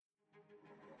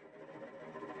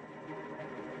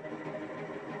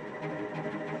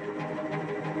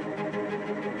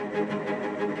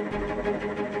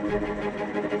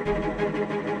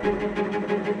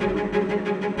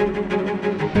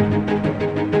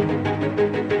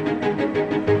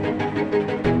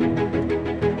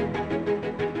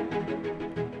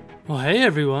Hey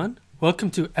everyone,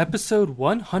 welcome to episode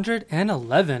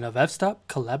 111 of F-Stop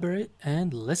Collaborate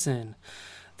and Listen.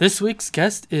 This week's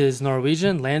guest is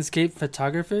Norwegian landscape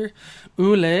photographer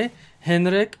Ole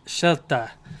Henrik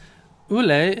Skjelta.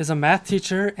 Ole is a math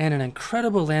teacher and an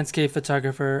incredible landscape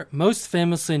photographer, most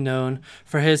famously known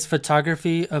for his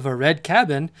photography of a red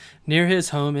cabin near his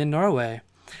home in Norway.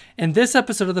 In this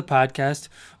episode of the podcast,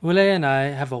 Ole and I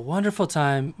have a wonderful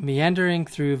time meandering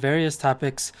through various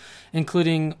topics,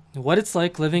 including what it's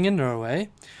like living in Norway,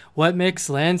 what makes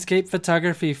landscape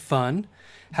photography fun,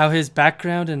 how his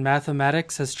background in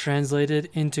mathematics has translated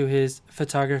into his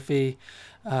photography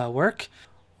work,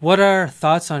 what our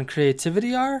thoughts on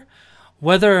creativity are,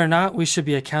 whether or not we should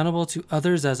be accountable to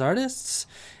others as artists,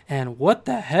 and what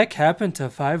the heck happened to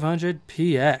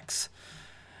 500px.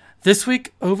 This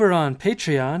week over on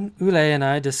Patreon, Ole and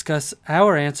I discuss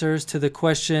our answers to the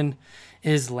question,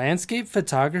 is landscape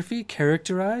photography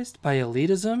characterized by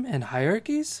elitism and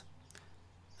hierarchies?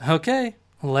 Okay,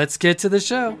 let's get to the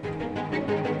show.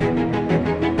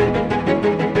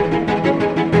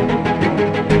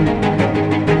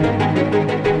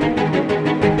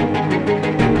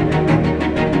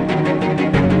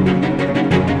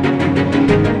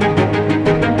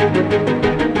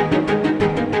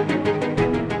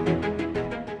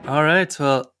 All right.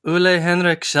 Well, Ole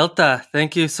Henrik Skjelta,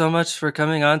 thank you so much for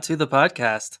coming on to the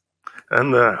podcast.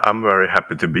 And I'm very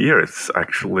happy to be here. It's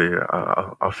actually,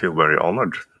 I feel very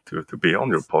honored to be on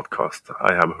your podcast.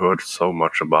 I have heard so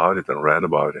much about it and read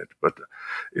about it, but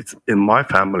it's in my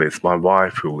family, it's my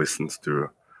wife who listens to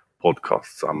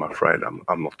podcasts. I'm afraid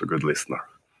I'm not a good listener.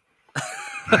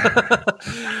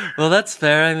 Well, that's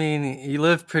fair. I mean, you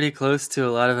live pretty close to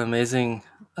a lot of amazing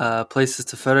places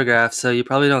to photograph, so you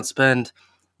probably don't spend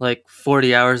like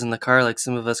 40 hours in the car like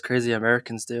some of us crazy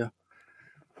Americans do.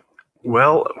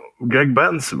 Well, Greg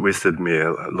Benz visited me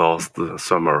last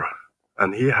summer,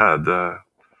 and he had a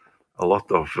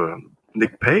lot of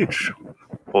Nick Page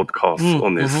podcasts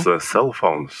on his cell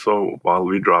phone. So while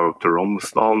we drove up to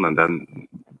Romsdal and then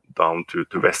down to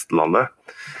Vestlandet,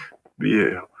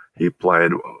 he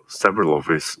played several of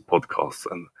his podcasts,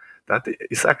 and that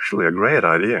is actually a great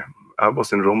idea. I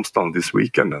was in Romsdal this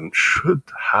weekend and should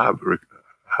have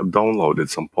downloaded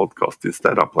some podcasts.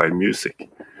 Instead, I played music.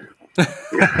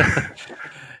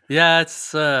 Yeah,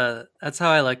 that's how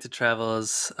I like to travel.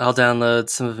 Is I'll download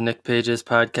some of Nick Page's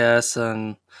podcasts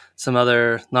and some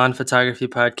other non-photography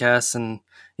podcasts, and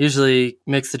usually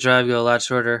makes the drive go a lot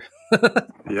shorter.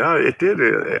 Yeah, it did.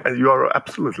 You are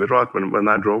absolutely right. When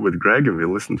I drove with Greg and we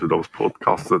listened to those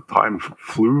podcasts, the time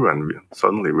flew, and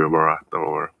suddenly we were at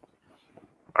our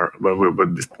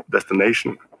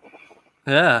destination.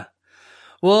 Yeah.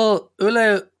 Well,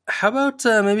 Ole, how about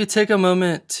maybe take a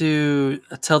moment to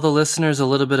tell the listeners a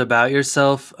little bit about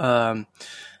yourself? I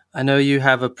know you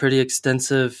have a pretty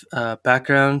extensive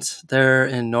background there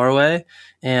in Norway,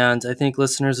 and I think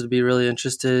listeners would be really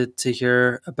interested to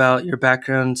hear about your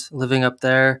background living up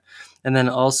there, and then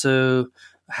also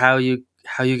how you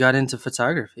got into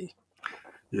photography.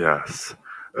 Yes.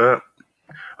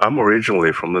 I'm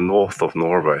originally from the north of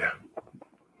Norway,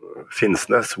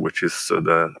 Finnsnes, which is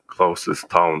the closest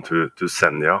town to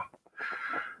Senja.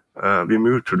 We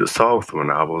moved to the south when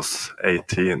I was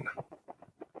 18.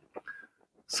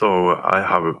 So I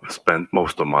have spent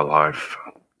most of my life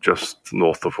just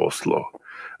north of Oslo.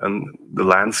 And the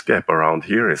landscape around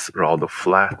here is rather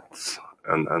flat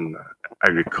and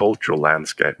agricultural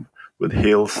landscape with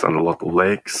hills and a lot of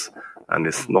lakes, and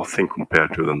it's nothing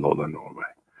compared to the northern Norway.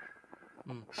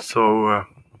 So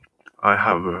I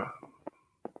have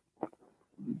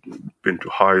been to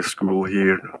high school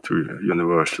here, to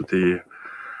university,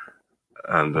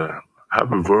 and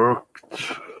have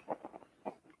worked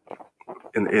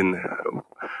when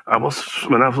I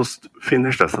was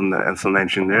finished as an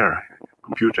engineer,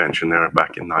 computer engineer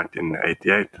back in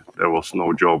 1988. There was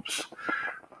no jobs.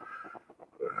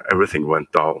 Everything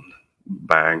went down.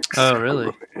 Banks. Oh,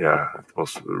 really? Yeah, it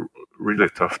was a really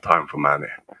tough time for many.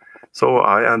 So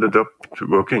I ended up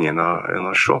working in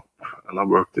a shop, and I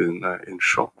worked in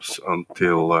shops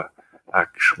until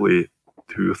actually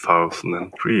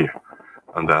 2003,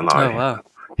 and then I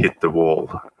hit the wall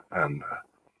and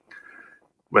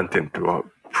went into a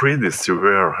pretty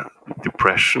severe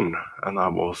depression, and I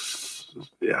was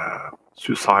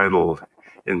suicidal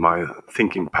in my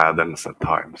thinking patterns at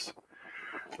times.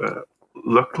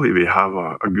 Luckily, we have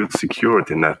a good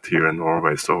security net here in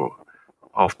Norway, so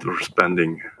after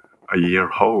spending a year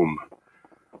home,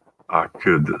 I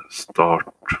could start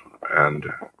and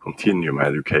continue my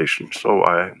education. So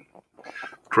I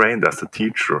trained as a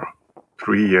teacher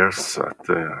 3 years at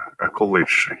a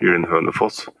college here in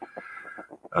Hønefoss.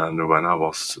 And when I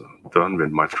was done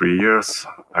with my 3 years,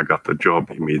 I got a job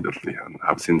immediately and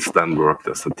have since then worked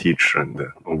as a teacher in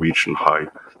the Norwegian high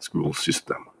school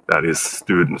system. That is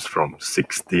students from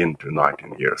 16 to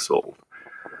 19 years old.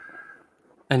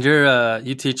 And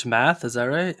you teach math, is that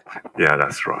right? Yeah,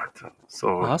 that's right.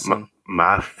 So Awesome.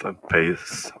 math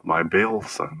pays my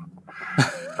bills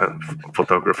and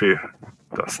photography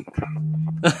doesn't.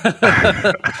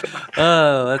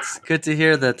 Oh, that's good to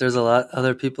hear that there's a lot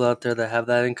other people out there that have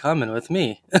that in common with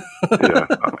me. Yeah,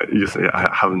 you say I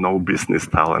have no business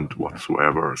talent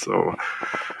whatsoever. So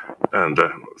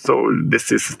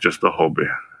this is just a hobby.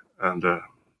 And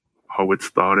how it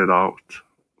started out,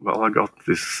 well, I got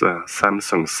this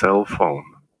Samsung cell phone.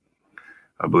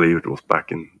 I believe it was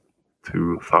back in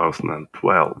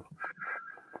 2012.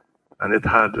 And it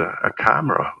had a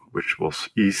camera which was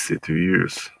easy to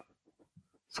use.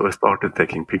 So I started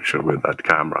taking pictures with that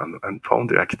camera and found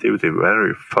the activity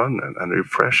very fun and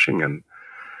refreshing. And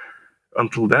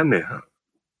until then,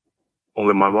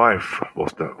 only my wife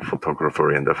was the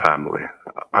photographer in the family.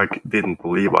 I didn't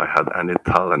believe I had any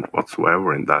talent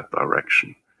whatsoever in that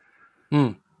direction.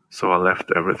 Mm. So I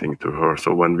left everything to her.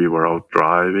 So when we were out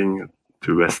driving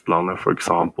to Vestlandet, for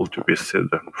example, to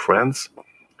visit friends,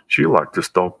 she liked to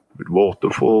stop with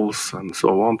waterfalls and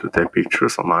so on to take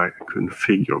pictures, and I couldn't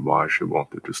figure why she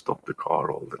wanted to stop the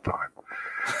car all the time.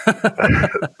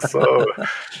 So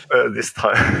this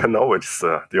time, now it's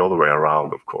the other way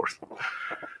around, of course.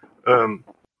 And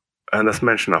as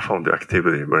mentioned, I found the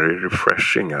activity very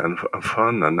refreshing and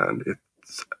fun, and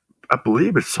I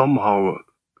believe it somehow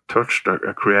touched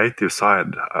a creative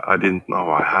side I didn't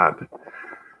know I had.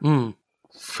 Mm.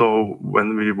 So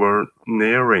when we were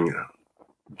nearing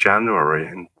January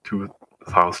in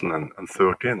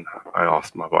 2013, I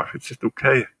asked my wife, is it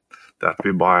okay that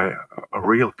we buy a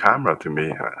real camera to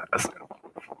me, as,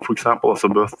 for example, as a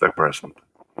birthday present?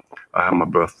 I have my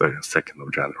birthday 2nd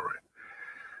of January.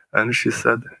 And she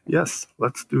said, yes,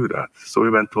 let's do that. So we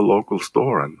went to a local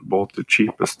store and bought the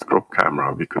cheapest crop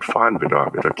camera we could find with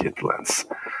a kit lens.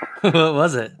 What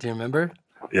was it? Do you remember?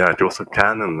 Yeah, it was a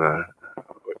Canon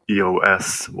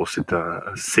EOS. Was it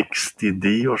a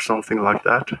 60D or something like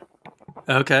that?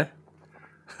 Okay.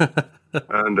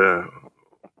 And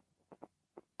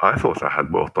I thought I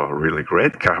had bought a really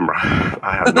great camera.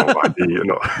 I had no idea,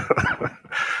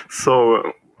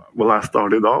 So when I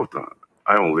started out,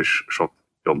 I only shot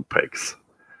JPEGs.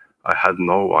 I had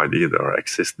no idea there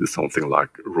existed something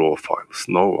like RAW files,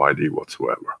 no idea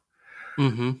whatsoever.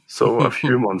 Mm-hmm. So a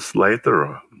few months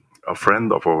later, a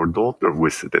friend of our daughter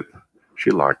visited.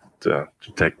 She liked to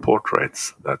take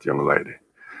portraits, that young lady.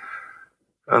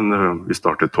 And we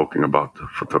started talking about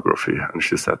photography, and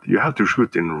she said, you have to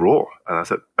shoot in RAW. And I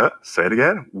said, say it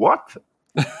again, what?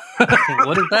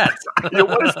 What is that? Yeah,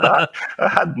 what is that? I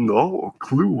had no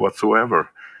clue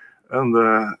whatsoever. And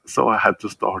so I had to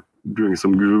start doing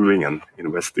some Googling and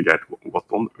investigate what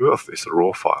on earth is a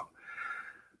RAW file.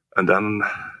 And then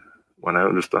when I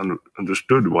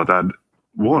understood what that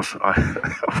was,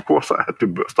 of course I had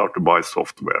to start to buy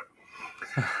software.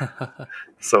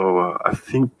 So I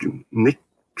think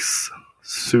Nick's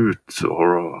suit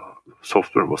or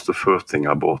software was the first thing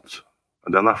I bought.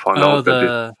 And then I found out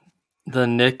that the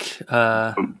Nick,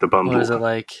 the bundle. what is it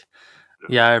like?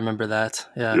 Yeah, I remember that.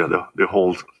 Yeah, the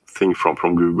whole thing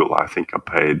from Google, I think I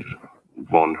paid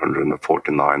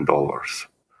 $149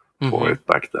 for it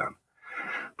back then.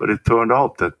 But it turned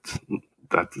out that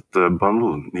the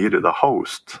bundle needed a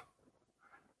host.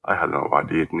 I had no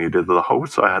idea it needed a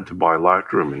host, so I had to buy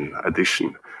Lightroom in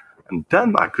addition. And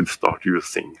then I could start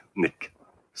using Nick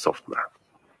software.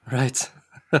 Right.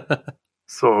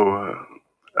 So,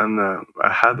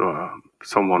 I had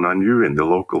someone I knew in the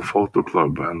local photo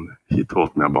club, and he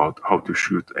taught me about how to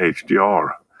shoot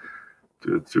HDR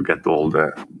to get all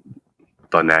the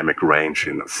dynamic range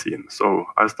in a scene. So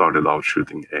I started out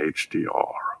shooting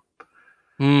HDR.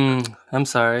 I'm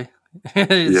sorry.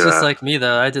 It's just like me,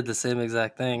 though. I did the same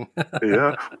exact thing.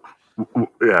 Yeah.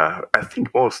 I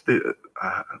think most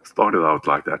started out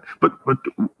like that. But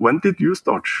when did you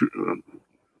start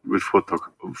with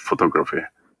photography?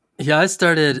 Yeah, I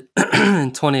started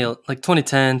in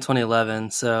 2010,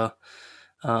 2011. So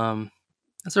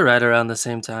it's right around the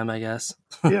same time, I guess.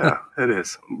 Yeah, it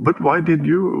is. But why did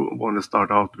you want to start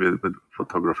out with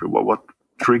photography? What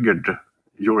triggered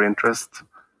your interest?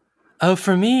 Oh,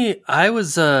 for me, I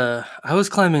was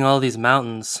climbing all these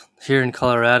mountains here in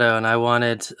Colorado, and I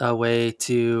wanted a way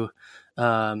to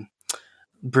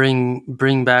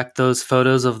bring back those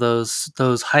photos of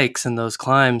those hikes and those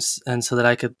climbs, and so that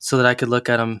I could look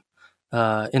at them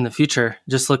in the future,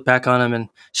 just look back on them and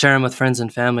share them with friends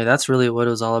and family. That's really what it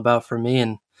was all about for me.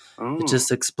 And it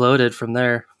just exploded from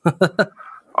there.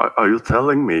 Are you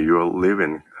telling me you live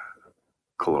in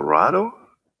Colorado?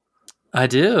 I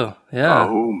do, yeah.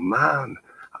 Oh man,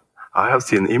 I have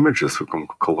seen images from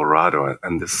Colorado,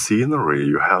 and the scenery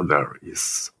you have there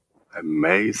is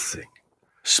amazing.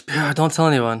 Don't tell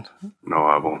anyone. No,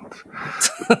 I won't.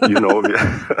 You know,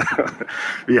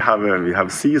 we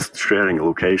have ceased sharing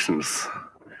locations.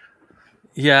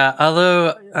 Yeah,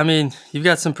 although I mean, you've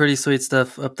got some pretty sweet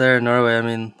stuff up there in Norway. I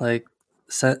mean, like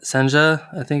Senja,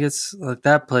 I think it's like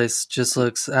that place just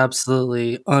looks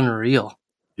absolutely unreal.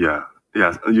 Yeah,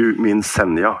 yeah. You mean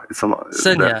Senja? It's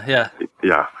Senja,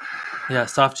 yeah, yeah,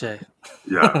 Soft J.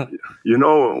 yeah. You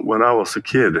know, when I was a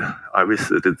kid, I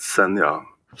visited Senja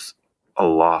a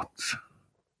lot.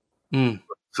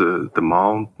 The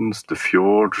mountains, the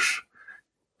fjords.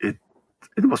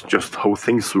 It was just how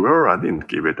things were. I didn't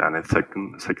give it any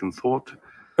second thought.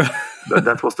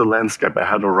 that was the landscape I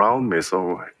had around me.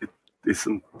 So it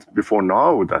isn't before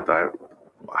now that I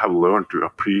have learned to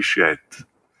appreciate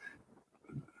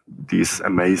these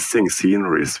amazing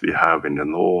sceneries we have in the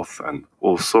north and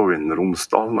also in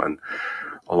Romsdal and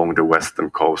along the western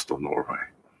coast of Norway.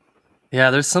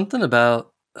 Yeah, there's something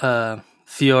about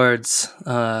fjords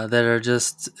that are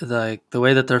just like the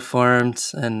way that they're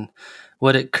formed and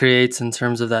what it creates in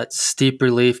terms of that steep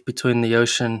relief between the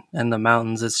ocean and the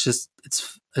mountains. It's just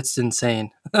it's insane.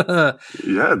 Yeah,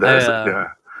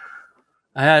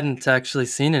 I hadn't actually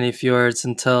seen any fjords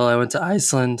until I went to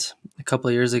Iceland a couple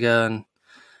of years ago, and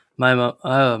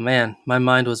oh man, my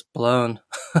mind was blown.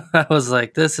 I was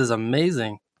like, this is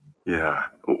amazing. Yeah.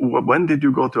 When did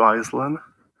you go to Iceland?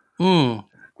 2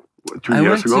 I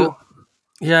years ago?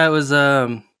 Yeah, it was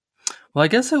well, I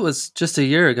guess it was just a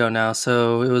year ago now,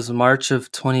 so it was March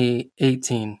of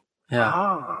 2018. Yeah.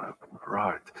 Ah,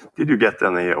 right. Did you get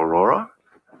any aurora?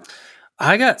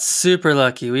 I got super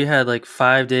lucky. We had like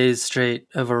 5 days straight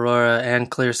of aurora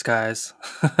and clear skies.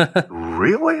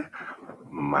 Really?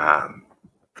 Man,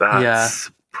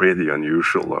 that's pretty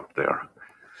unusual up there.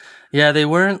 Yeah, they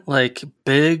weren't like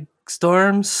big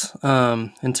storms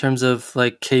in terms of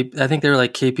like I think they were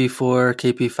like KP4,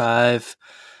 KP5,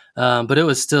 but it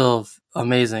was still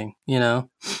amazing, you know?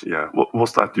 Yeah.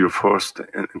 Was that your first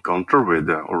encounter with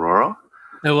aurora?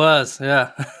 It was,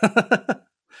 yeah.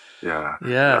 Yeah.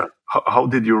 Yeah. How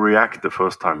did you react the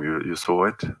first time you saw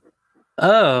it?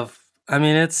 Oh, I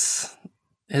mean, it's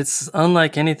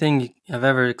unlike anything I've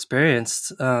ever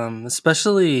experienced.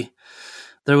 Especially,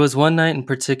 there was one night in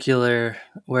particular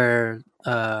where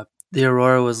the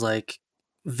aurora was like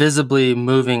visibly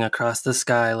moving across the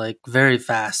sky, like very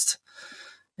fast,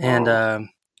 and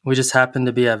we just happened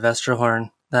to be at Vesterhorn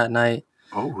that night.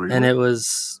 Oh, really? And it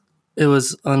was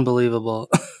unbelievable.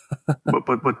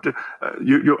 but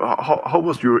how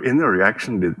was your inner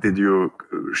reaction? Did you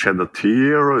shed a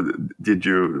tear? Or did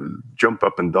you jump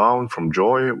up and down from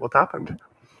joy? What happened?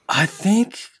 I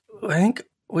think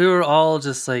we were all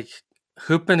just like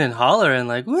hooping and hollering,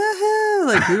 like woohoo!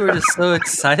 Like we were just so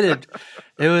excited.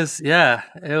 It was I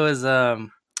don't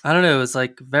know. It was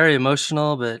like very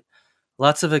emotional, but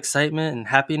lots of excitement and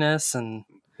happiness and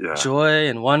joy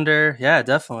and wonder. Yeah,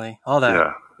 definitely all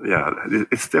that. Yeah.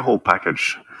 It's the whole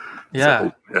package.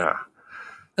 Yeah. Yeah.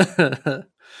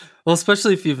 Well,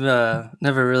 especially if you've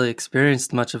never really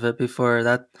experienced much of it before.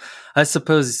 That I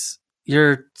suppose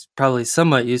you're probably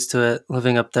somewhat used to it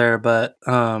living up there, but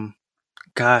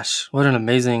gosh, what an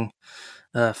amazing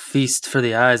feast for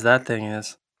the eyes that thing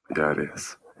is. Yeah, it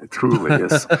is. It truly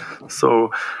is.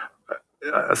 So,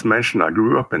 as mentioned, I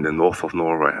grew up in the north of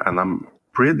Norway, and I'm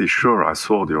pretty sure I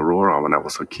saw the aurora when I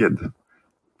was a kid.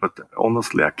 But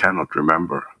honestly, I cannot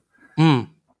remember.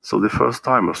 So the first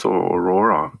time I saw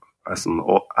aurora as an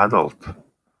adult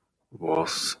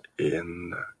was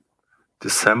in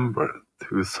December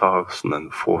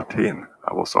 2014.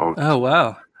 I was out. Oh,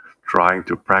 wow. Trying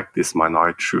to practice my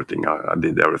night shooting. I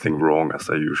did everything wrong as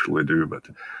I usually do, but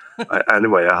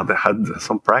anyway, I had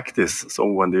some practice. So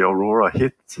when the aurora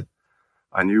hit,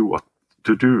 I knew what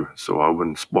to do so I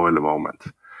wouldn't spoil the moment.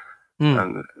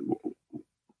 And,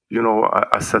 you know,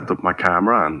 I set up my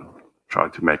camera and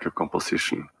tried to make a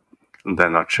composition. And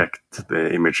then I checked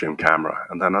the image in camera,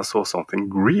 and then I saw something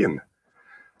green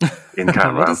in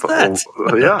camera. What is that?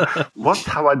 Yeah, what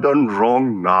have I done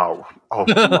wrong now? Oh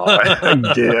my,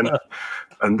 again.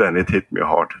 And then it hit me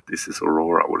hard. This is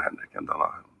aurora, Ole Henrik. And then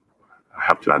I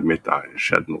have to admit I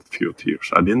shed not few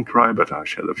tears. I didn't cry, but I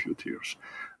shed a few tears.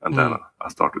 And then I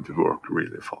started to work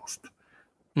really fast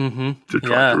to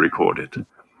try to record it.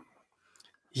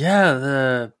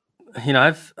 Yeah,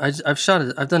 I've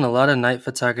done a lot of night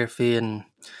photography, and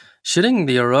Shooting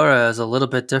the aurora is a little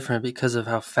bit different because of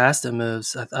how fast it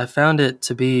moves. I found it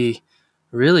to be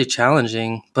really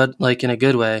challenging, but like in a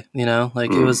good way, like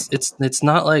it's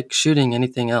not like shooting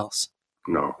anything else.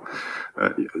 No.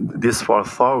 This far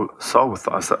south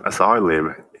as I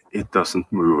live, it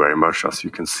doesn't move very much, as you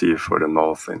can see further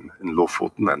north in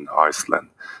Lofoten and Iceland.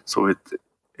 So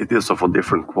it is of a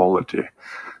different quality.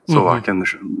 So I can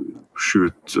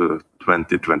shoot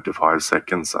 20, 25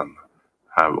 seconds and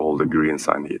have all the greens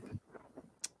I need.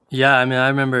 Yeah, I mean, I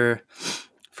remember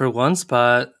for one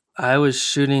spot, I was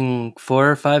shooting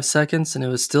 4 or 5 seconds and it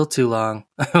was still too long.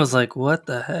 I was like, what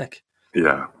the heck?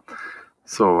 Yeah.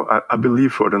 So I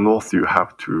believe for the north, you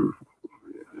have to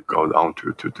go down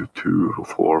to 2,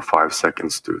 4, 5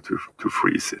 seconds to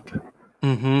freeze it.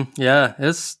 Yeah,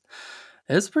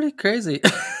 it's pretty crazy.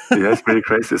 Yeah, it's pretty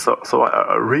crazy. So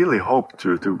I really hope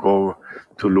to go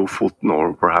to Lofoten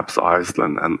or perhaps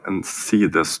Iceland and see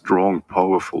the strong,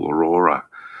 powerful aurora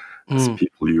as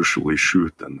people usually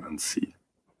shoot and see.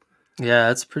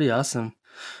 Yeah, it's pretty awesome.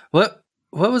 What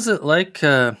was it like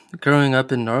growing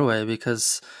up in Norway?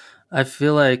 Because I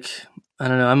feel like, I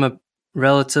don't know, I'm a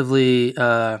relatively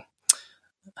how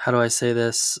do I say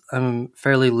this? I'm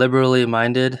fairly liberally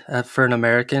minded for an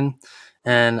American,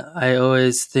 and I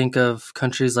always think of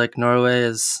countries like Norway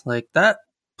as like that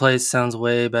place sounds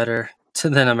way better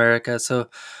than America. So,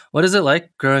 what is it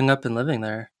like growing up and living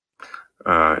there?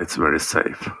 It's very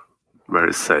safe,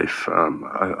 very safe.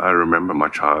 I remember my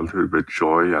childhood with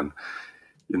joy, and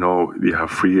we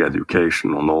have free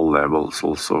education on all levels,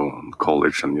 also on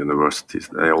college and universities.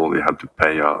 They only have to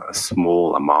pay a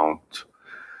small amount,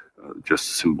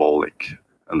 just symbolic,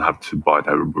 and have to buy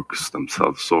their books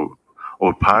themselves. So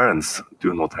our parents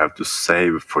do not have to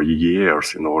save for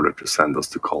years in order to send us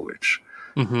to college.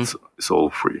 It's all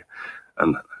free.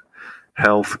 And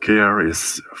healthcare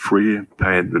is free,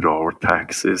 paid with our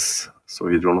taxes. So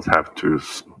you don't have to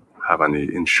have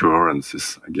any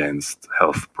insurances against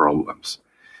health problems.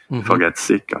 If I get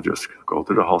sick, I just go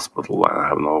to the hospital and I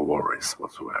have no worries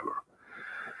whatsoever.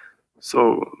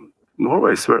 So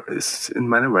Norway is in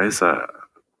many ways a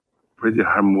pretty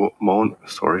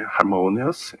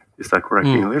harmonious, is that correct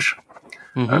English?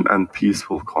 And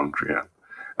peaceful country.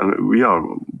 And we are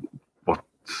what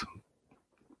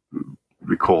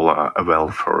we call a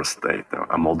welfare state,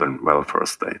 a modern welfare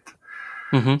state.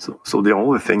 So the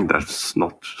only thing that's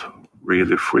not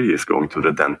really free is going to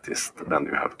the dentist. Then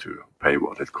you have to pay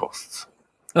what it costs.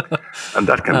 And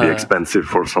that can be expensive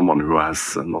for someone who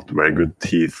has not very good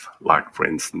teeth, like, for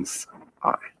instance,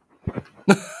 I.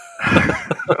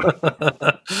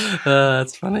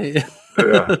 That's funny.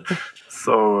 Yeah.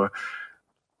 So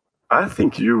I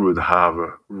think you would have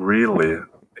really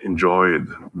enjoyed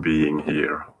being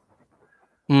here.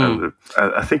 And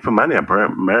I think for many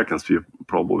Americans, we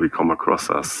probably come across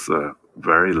as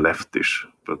very leftish,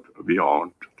 but we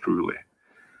aren't truly.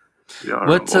 We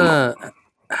are.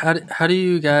 How do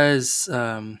you guys?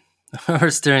 We're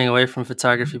steering away from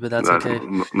photography, but that's okay.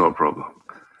 No problem.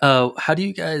 How do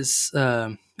you guys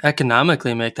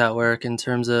economically make that work in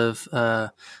terms of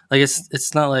like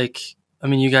it's not like, I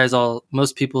mean, you guys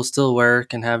most people still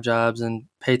work and have jobs and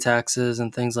pay taxes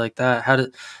and things like that.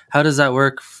 How does that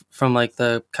work from like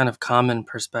the kind of common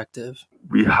perspective?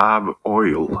 We have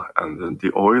oil, and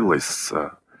the oil has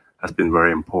been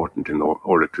very important in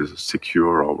order to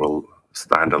secure our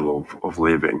standard of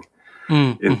living.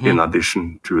 In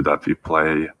addition to that, we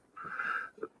pay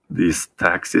these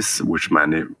taxes, which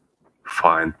many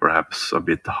find perhaps a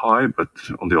bit high, but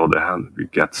on the other hand, we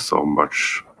get so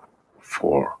much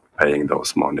for paying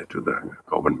those money to the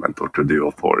government or to the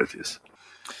authorities.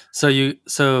 So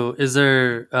is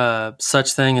there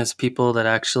such thing as people that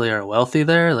actually are wealthy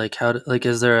there? Like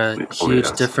is there a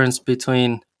huge difference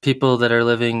between people that are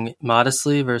living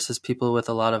modestly versus people with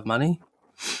a lot of money?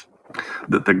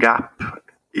 The gap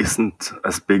isn't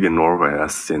as big in Norway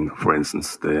as in, for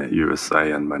instance, the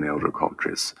USA and many other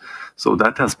countries. So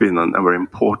that has been a very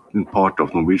important part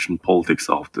of Norwegian politics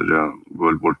after the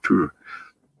World War II,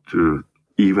 to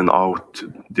even out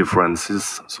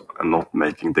differences and not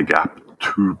making the gap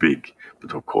too big.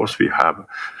 But of course, we have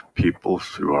people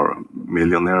who are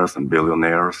millionaires and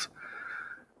billionaires,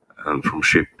 and from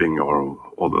shipping or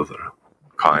other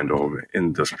kind of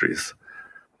industries.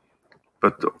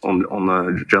 But on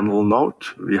a general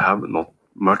note, we have not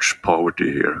much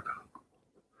poverty here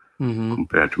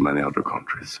compared to many other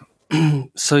countries.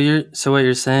 So what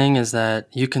you're saying is that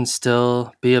you can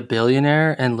still be a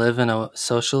billionaire and live in a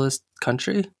socialist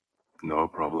country? No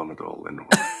problem at all in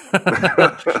Norway.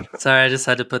 Sorry, I just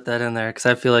had to put that in there because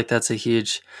I feel like that's a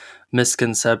huge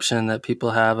misconception that people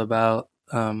have about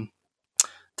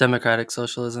Democratic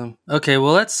socialism. Okay,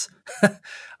 well, let's.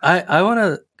 I want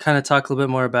to kind of talk a little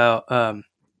bit more about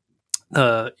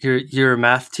your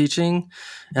math teaching,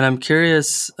 and I'm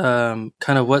curious,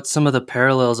 kind of what some of the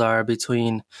parallels are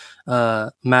between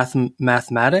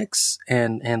mathematics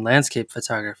and landscape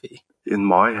photography. In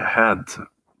my head,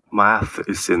 math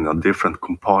is in a different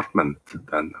compartment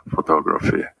than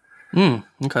photography.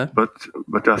 Okay.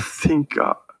 But I think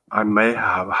I may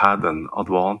have had an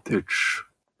advantage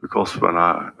because when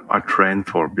I trained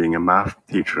for being a math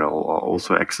teacher, I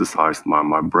also exercised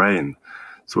my brain.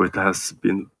 So it has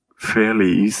been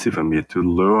fairly easy for me to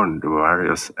learn the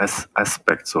various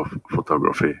aspects of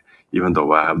photography, even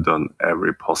though I have done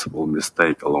every possible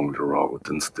mistake along the road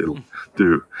and still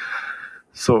do.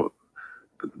 So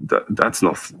that's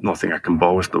nothing I can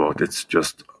boast about. It's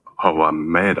just how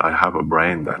I'm made. I have a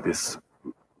brain that is,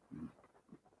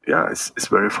 it's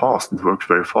very fast. It works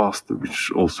very fast,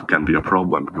 which also can be a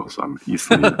problem because I'm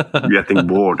easily getting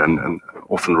bored and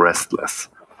often restless.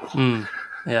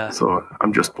 Yeah. So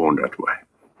I'm just born that way.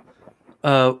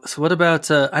 So what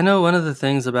about, I know one of the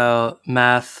things about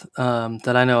math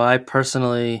that I know I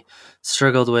personally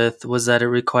struggled with was that it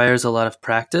requires a lot of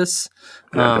practice.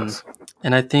 Yeah, it does.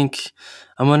 And I think,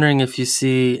 I'm wondering if you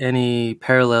see any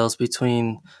parallels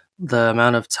between the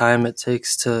amount of time it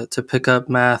takes to pick up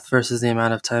math versus the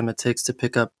amount of time it takes to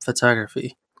pick up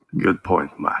photography. Good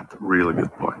point, Matt. Really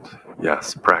good point.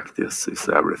 Yes, practice is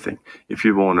everything. If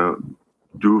you want to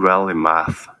do well in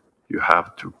math, you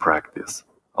have to practice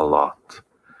a lot.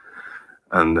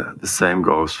 And the same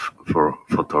goes for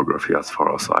photography as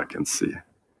far as I can see.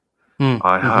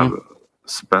 I have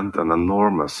spent an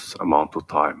enormous amount of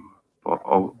time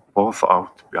both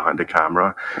out behind the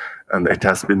camera, and it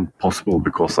has been possible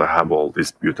because I have all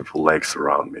these beautiful lakes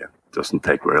around me. It doesn't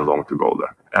take very long to go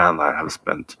there. And I have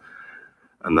spent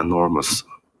an enormous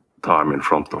time in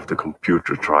front of the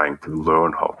computer trying to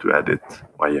learn how to edit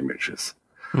my images.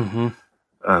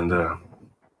 And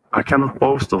I cannot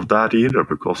boast of that either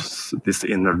because this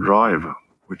inner drive,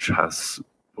 which has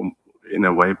in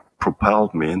a way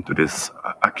propelled me into this,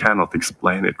 I cannot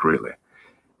explain it really.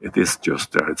 It is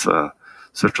just there. It's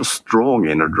such a strong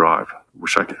inner drive,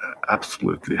 which I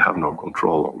absolutely have no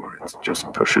control over. It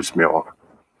just pushes me on.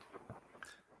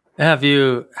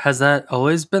 Has that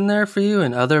always been there for you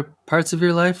in other parts of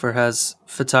your life, or has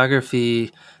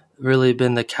photography really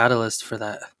been the catalyst for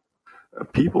that?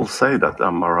 People say that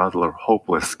I'm a rather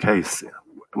hopeless case.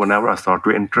 Whenever I start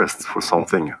to interest for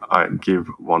something, I give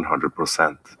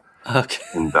 100%. Okay.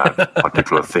 In that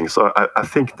particular thing. So I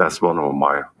think that's one of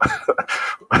my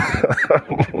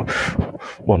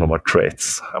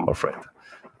traits, I'm afraid.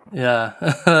 Yeah.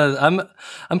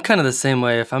 I'm kind of the same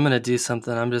way. If I'm going to do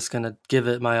something, I'm just going to give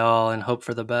it my all and hope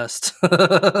for the best.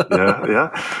 Yeah.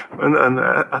 And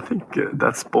I think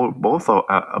that's both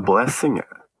a blessing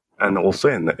and also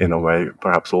in a way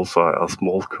perhaps also a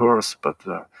small curse, but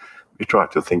we try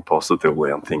to think positively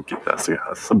and think it as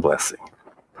a blessing.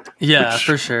 Yeah,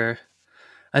 for sure.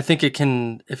 I think it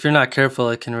can, if you're not careful,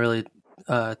 it can really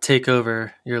take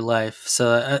over your life.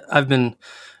 So I've been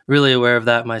really aware of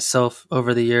that myself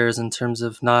over the years in terms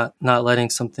of not letting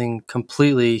something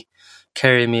completely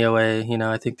carry me away. You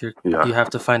know, I think you have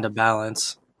to find a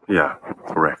balance. Yeah,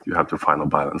 correct. You have to find a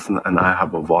balance. And I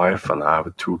have a wife and I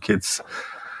have 2 kids.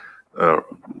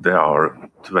 They are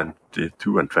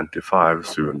 22 and 25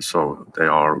 soon, so they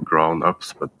are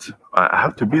grown-ups, but I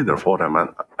have to be there for them. And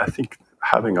I think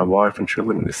having a wife and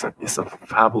children is a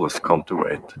fabulous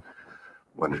counterweight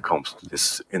when it comes to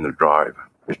this inner drive,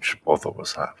 which both of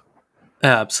us have.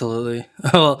 Yeah, absolutely.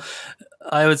 Well,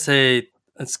 I would say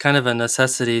it's kind of a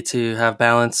necessity to have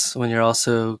balance when you're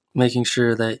also making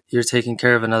sure that you're taking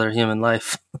care of another human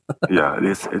life. Yeah,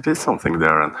 it is something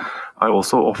there. And I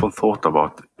also often thought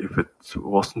about if it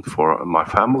wasn't for my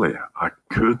family, I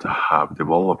could have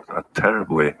developed a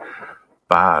terribly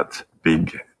bad,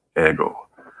 big ego.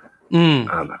 And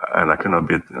I could have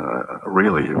been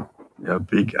really a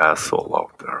big asshole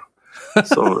out there.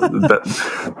 So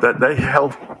that they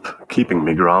help keeping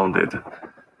me grounded.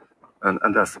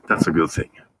 And that's a good thing.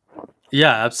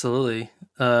 Yeah, absolutely.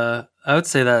 I would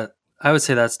say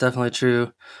that's definitely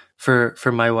true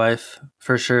for my wife,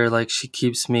 for sure. Like, she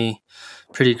keeps me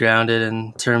pretty grounded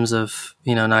in terms of,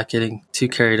 you know, not getting too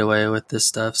carried away with this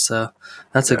stuff. So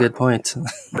that's a good point.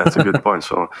 That's a good point.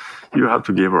 So you have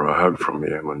to give her a hug from me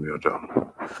when we are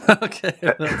done. Okay.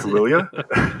 Will you?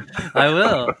 I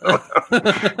will.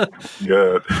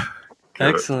 Good.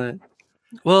 Excellent.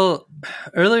 Well,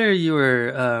 earlier you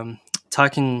were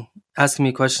asking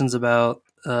me questions about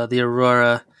the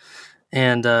aurora,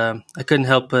 and I couldn't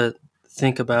help but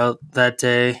think about that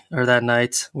day or that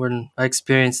night when I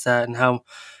experienced that and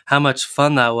how much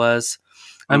fun that was.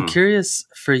 I'm Mm. curious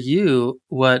for you,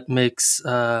 what makes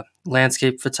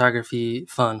landscape photography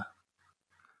fun?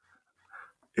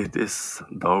 It is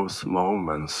those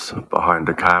moments behind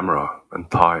the camera when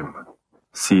time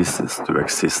ceases to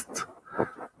exist,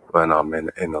 when I'm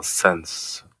in a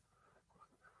sense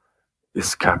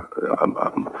is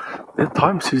the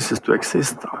time ceases to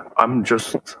exist.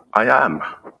 I am.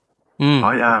 Mm.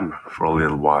 I am for a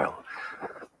little while.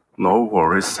 No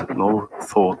worries, no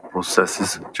thought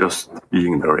processes, just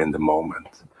being there in the moment.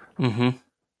 Mm-hmm.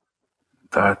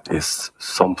 That is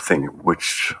something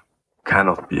which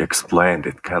cannot be explained,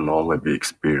 it can only be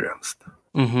experienced.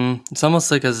 Mm-hmm. It's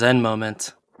almost like a Zen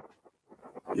moment.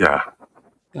 Yeah,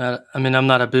 I mean, I'm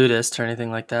not a Buddhist or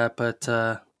anything like that, but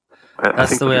I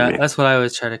think what you mean. that's what I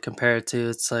always try to compare it to.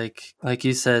 It's like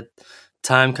you said,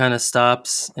 time kind of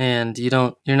stops, and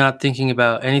you're not thinking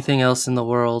about anything else in the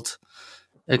world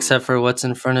except for what's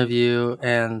in front of you,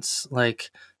 and like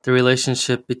the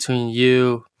relationship between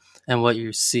you and what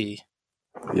you see.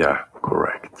 Yeah,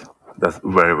 correct. That's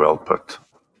very well put.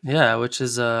 Yeah, which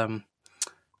is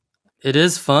it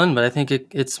is fun, but I think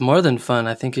it's more than fun.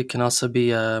 I think it can also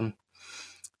be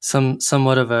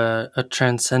somewhat of a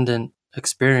transcendent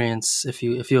experience if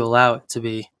you allow it to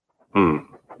be. Mm,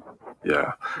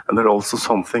 yeah, and there's also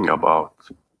something about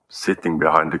sitting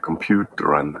behind the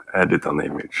computer and edit an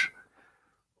image.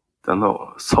 Then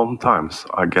sometimes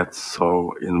I get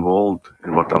so involved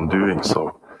in what I'm doing,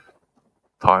 so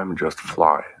time just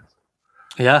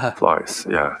Yeah, flies.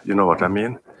 Yeah, you know what I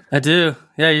mean? I do.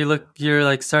 Yeah, you're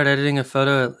like start editing a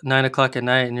photo at 9 o'clock at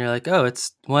night, and you're like, oh,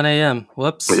 it's 1 a.m.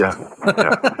 Whoops. Yeah,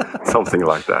 yeah, something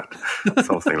like that.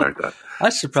 Something like that. I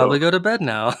should So, probably go to bed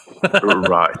now.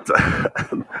 right.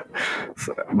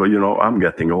 But I'm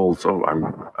getting old, so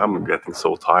I'm getting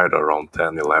so tired around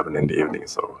 10, 11 in the evening.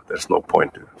 So there's no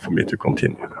point for me to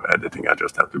continue editing. I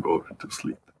just have to go to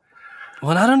sleep.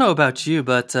 Well, I don't know about you,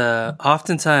 but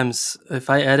oftentimes if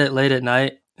I edit late at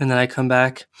night and then I come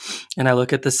back and I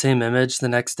look at the same image the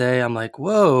next day, I'm like,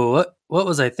 whoa, what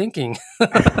was I thinking?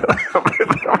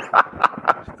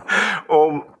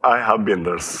 I have been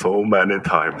there so many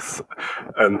times,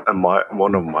 and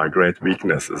one of my great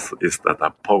weaknesses is that I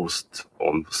post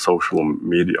on social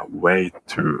media way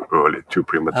too early, too Oh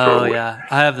prematurely. yeah,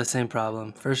 I have the same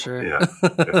problem for sure.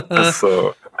 Yeah.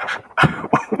 So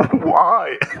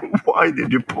why? Why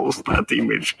did you post that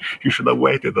image? You should have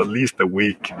waited at least a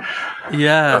week.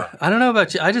 Yeah, I don't know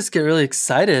about you. I just get really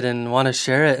excited and want to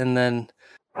share it, and then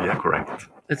Yeah, correct.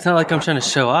 it's not like I'm trying to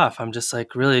show off. I'm just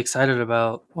like really excited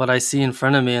about what I see in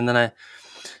front of me, and then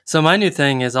so my new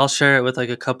thing is I'll share it with like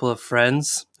a couple of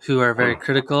friends who are very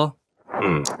critical,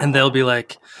 Mm. and they'll be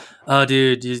like, "Oh,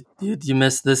 dude, you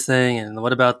missed this thing, and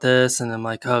what about this?" And I'm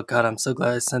like, "Oh God, I'm so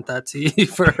glad I sent that to you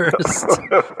first."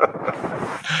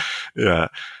 Yeah,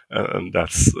 and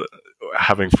that's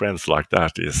having friends like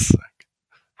that is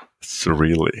it's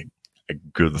really a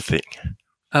good thing.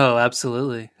 Oh,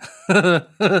 absolutely.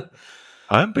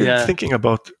 I've been Yeah. thinking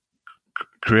about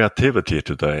creativity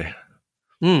today.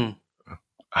 Mm.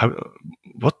 How,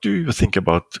 what do you think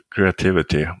about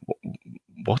creativity?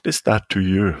 What is that to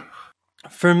you?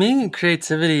 For me,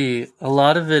 creativity, a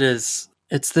lot of it is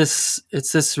it's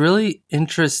this really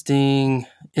interesting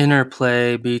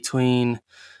interplay between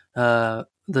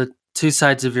the two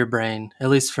sides of your brain, at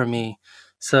least for me.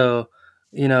 So,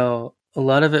 a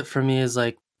lot of it for me is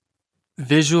like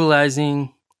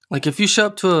visualizing. Like if you show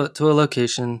up to a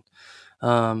location,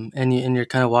 and you're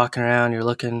kind of walking around,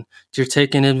 you're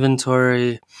taking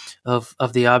inventory of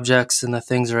the objects and the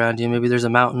things around you. Maybe there's a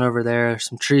mountain over there,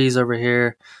 some trees over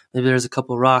here, maybe there's a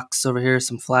couple rocks over here,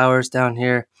 some flowers down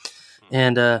here,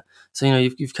 and so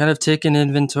you've kind of taken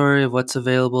inventory of what's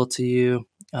available to you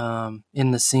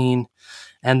in the scene.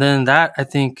 And then that, I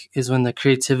think, is when the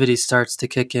creativity starts to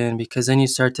kick in, because then you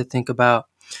start to think about,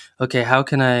 okay,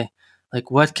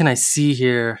 what can I see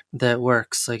here that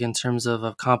works, like in terms of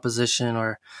a composition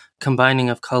or combining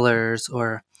of colors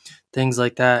or things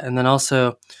like that. And then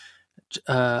also,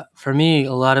 for me,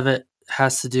 a lot of it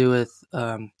has to do with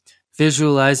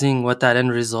visualizing what that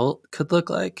end result could look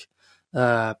like.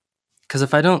 Because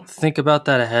if I don't think about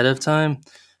that ahead of time,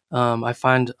 I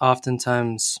find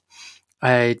oftentimes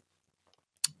I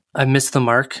I miss the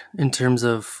mark in terms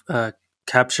of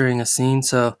capturing a scene.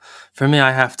 So for me,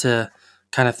 I have to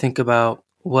kind of think about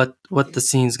what the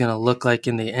scene's going to look like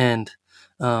in the end.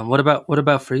 What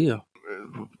about for you?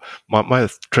 My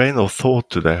train of thought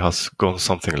today has gone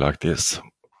something like this.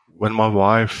 When my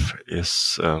wife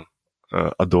is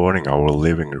adorning our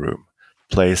living room,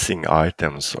 placing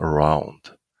items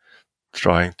around,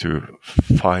 trying to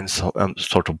find some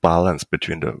sort of balance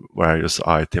between the various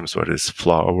items, whether it's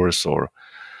flowers or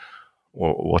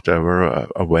whatever,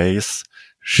 a vase.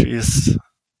 She's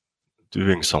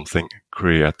doing something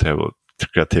creatively.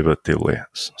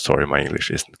 Sorry, my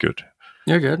English isn't good.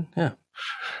 You're good. Yeah.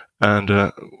 And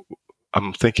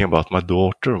I'm thinking about my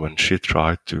daughter when she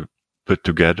tried to put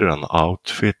together an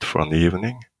outfit for an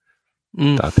evening.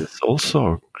 That is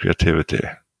also creativity.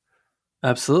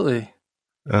 Absolutely.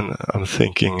 And I'm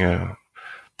thinking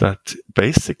that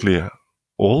basically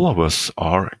all of us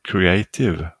are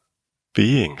creative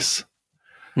beings.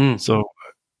 So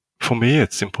for me,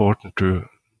 it's important to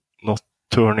not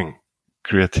turning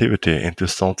creativity into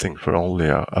something for only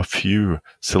a few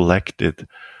selected,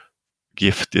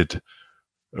 gifted,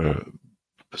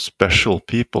 special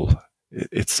people.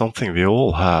 It's something we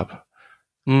all have.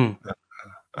 And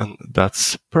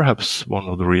that's perhaps one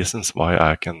of the reasons why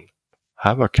I can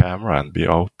have a camera and be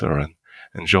out there and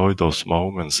enjoy those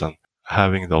moments and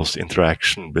having those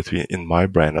interaction between in my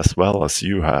brain as well as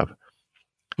you have.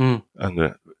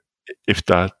 And if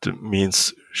that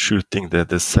means shooting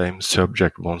the same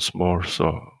subject once more,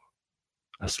 so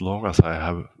as long as I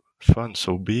have fun,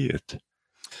 so be it.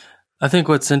 I think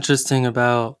what's interesting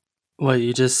about what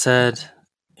you just said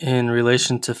in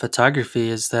relation to photography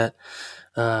is that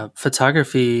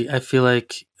photography, I feel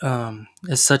like,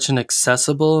 is such an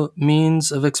accessible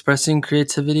means of expressing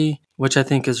creativity, which I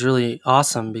think is really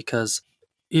awesome because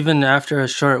even after a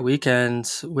short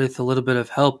weekend with a little bit of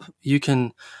help, you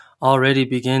can already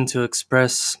begin to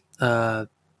express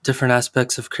different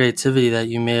aspects of creativity that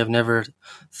you may have never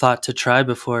thought to try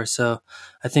before. So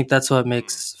I think that's what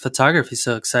makes photography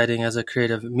so exciting as a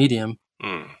creative medium.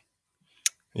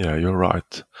 Yeah, you're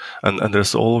right. And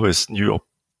there's always new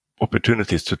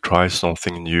opportunities to try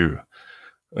something new.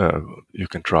 You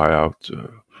can try out.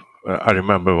 I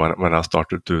remember when I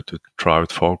started to try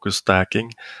out focus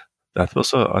stacking, that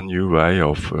was a new way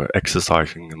of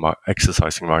exercising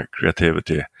my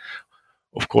creativity.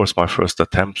 Of course, my first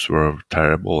attempts were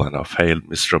terrible, and I failed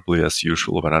miserably as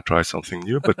usual when I try something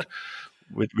new. But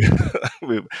with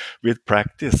with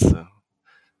practice,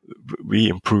 we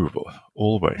improve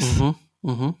always.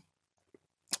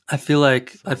 I feel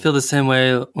the same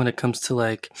way when it comes to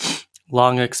like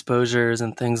long exposures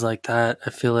and things like that. I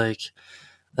feel like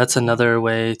that's another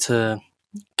way to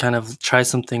kind of try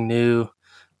something new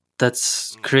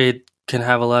that's can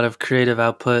have a lot of creative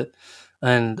output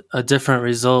and a different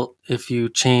result. If you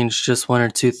change just one or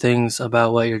two things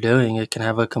about what you're doing, it can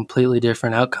have a completely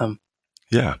different outcome.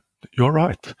 Yeah, you're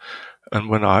right. And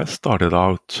when I started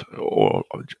out, or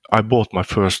I bought my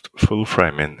first full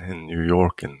frame in New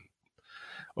York in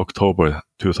October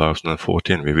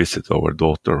 2014. We visited our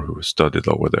daughter who studied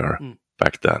over there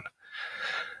back then.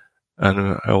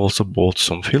 And I also bought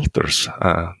some filters,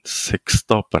 a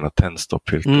 6-stop and a 10-stop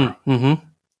filter.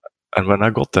 And when I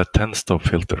got that 10-stop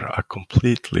filter, I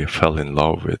completely fell in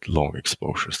love with long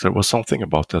exposures. There was something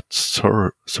about that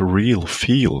surreal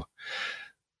feel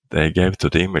they gave to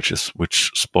the images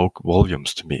which spoke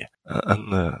volumes to me.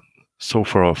 And so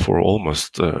for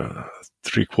almost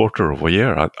 3/4 of a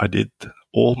year, I did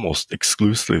almost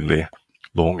exclusively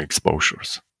long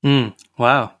exposures.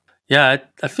 Wow. Yeah,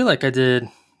 I feel like I did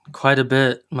quite a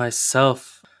bit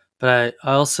myself, but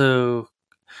I also,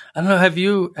 I don't know, have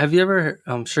you ever,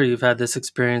 I'm sure you've had this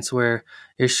experience where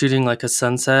you're shooting like a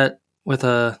sunset with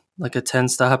a 10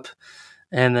 stop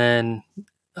and then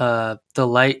the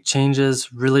light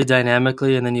changes really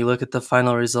dynamically and then you look at the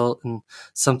final result and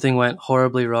something went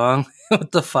horribly wrong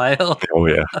with the file. Oh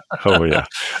yeah. Oh yeah.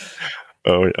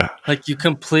 Oh yeah. Like you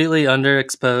completely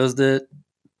underexposed it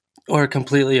or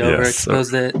completely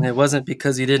overexposed it, and it wasn't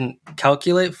because you didn't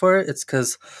calculate for it. It's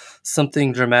because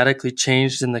something dramatically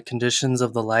changed in the conditions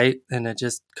of the light, and it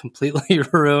just completely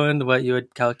ruined what you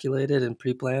had calculated and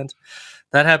pre-planned.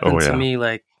 That happened to me,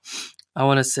 like, I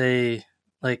want to say,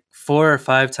 like 4 or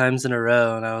 5 times in a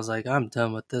row, and I was like, I'm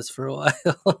done with this for a while.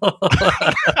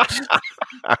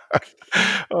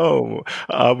 Oh,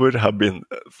 I would have been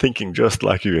thinking just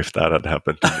like you if that had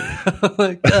happened to me.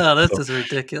 Like, oh, this is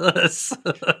ridiculous.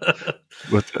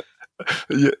 But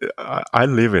I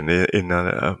live in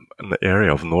an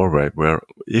area of Norway where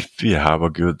if we have a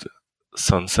good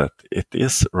sunset, it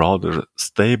is rather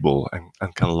stable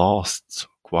and can last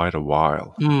quite a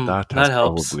while. That has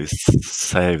probably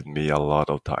saved me a lot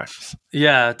of times.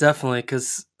 Yeah, definitely.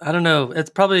 Because I don't know,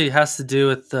 it probably has to do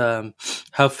with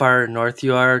how far north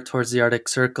you are towards the Arctic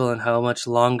Circle and how much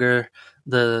longer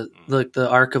the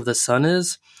arc of the sun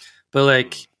is. But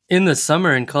like in the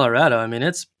summer in Colorado, I mean,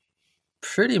 it's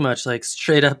pretty much like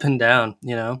straight up and down,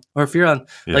 you know. Or if you're on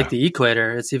like the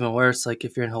equator, it's even worse. Like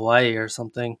if you're in Hawaii or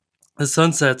something. the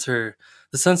sunsets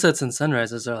and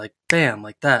sunrises are like bam,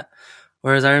 like that.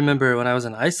 Whereas I remember when I was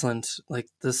in Iceland, like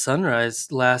the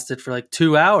sunrise lasted for like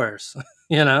 2 hours,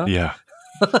 you know? Yeah,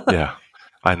 yeah,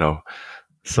 I know.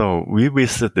 So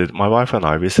my wife and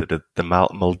I visited the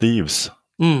Maldives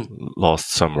Mm. last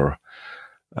summer,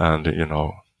 and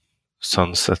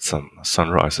sunsets and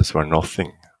sunrises were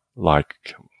nothing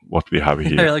like what we have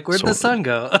here. You're like, where'd the sun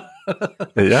go?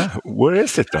 Yeah, where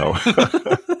is it now?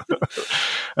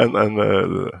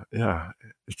 and yeah,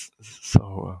 it's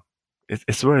so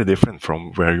it's very different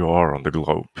from where you are on the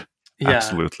globe. Yeah.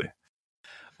 Absolutely.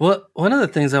 Well, one of the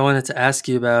things I wanted to ask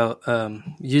you about,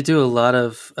 you do a lot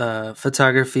of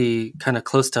photography kind of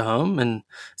close to home, and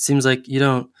it seems like you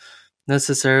don't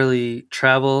necessarily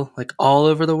travel like all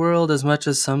over the world as much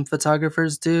as some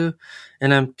photographers do.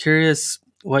 And I'm curious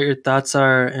what your thoughts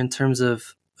are in terms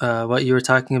of what you were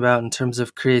talking about in terms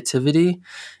of creativity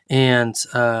and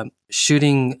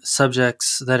shooting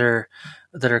subjects that are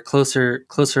closer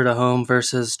to home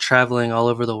versus traveling all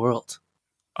over the world.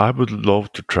 I would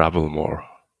love to travel more,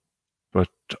 but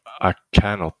I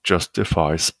cannot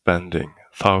justify spending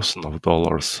thousands of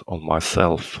dollars on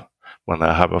myself when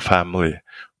I have a family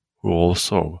who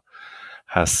also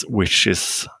has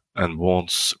wishes and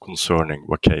wants concerning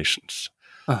vacations.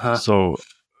 Uh-huh.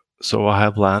 So I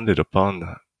have landed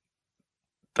upon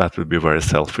that would be very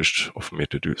selfish of me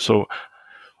to do. So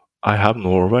I have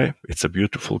Norway. It's a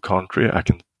beautiful country. I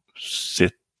can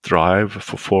drive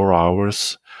for 4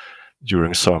 hours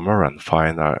during summer and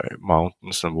find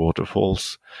mountains and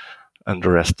waterfalls. And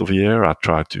the rest of the year, I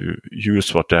try to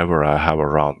use whatever I have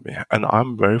around me. And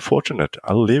I'm very fortunate.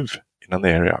 I live in an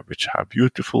area which have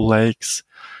beautiful lakes,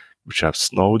 which have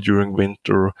snow during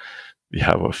winter. We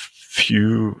have a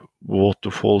few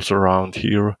waterfalls around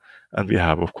here. And we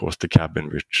have, of course, the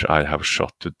cabin which I have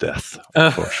shot to death.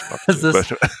 Is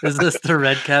this the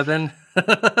red cabin?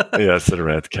 Yes, the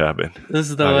red cabin. This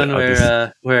is the one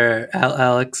where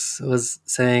Alex was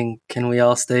saying, "Can we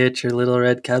all stay at your little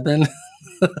red cabin?"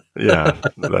 Yeah,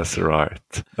 that's right.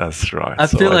 That's right. I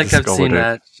feel like I've seen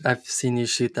that. I've seen you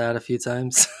shoot that a few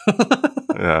times.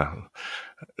 Yeah,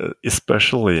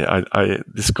 especially I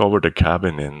discovered the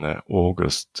cabin in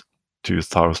August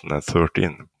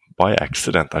 2013 by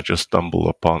accident. I just stumbled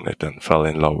upon it and fell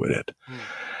in love with it.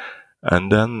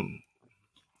 And then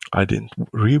I didn't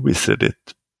revisit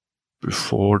it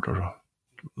before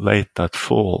late that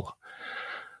fall.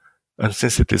 And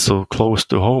since it is so close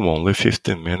to home, only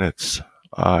 15 minutes,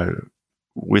 I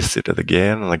visited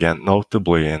again and again,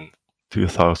 notably in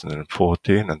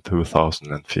 2014 and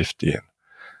 2015.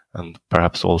 And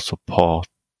perhaps also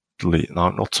partly,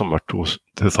 not so much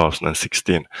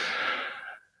 2016.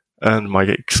 And my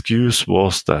excuse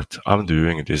was that I'm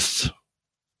doing this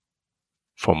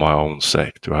for my own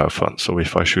sake, to have fun. So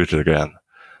if I shoot it again,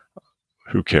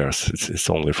 who cares? It's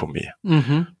only for me.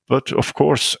 Mm-hmm. But of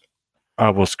course, I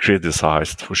was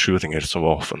criticized for shooting it so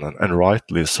often, and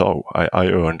rightly so. I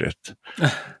earned it.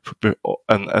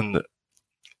 and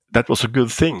that was a good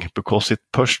thing because it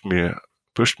pushed me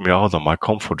out of my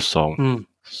comfort zone.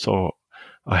 So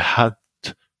I had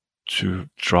to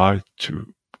try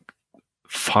to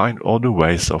find other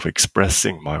ways of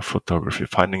expressing my photography,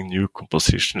 finding new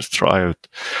compositions, try out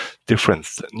different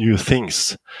new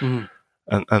things,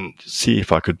 and see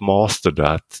if I could master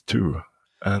that too.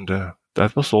 And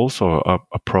that was also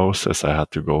a process I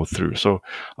had to go through. So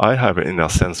I have, in a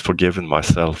sense, forgiven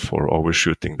myself for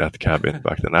overshooting that cabin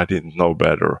back then. I didn't know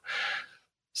better.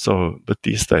 So, but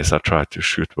these days I try to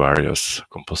shoot various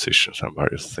compositions and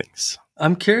various things.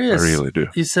 I'm curious. I really do.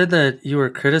 You said that you were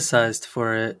criticized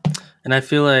for it, and I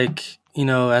feel like,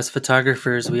 as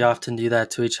photographers, we often do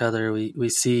that to each other. We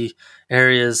see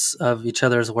areas of each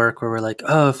other's work where we're like,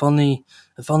 oh, if only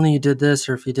you did this,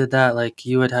 or if you did that, like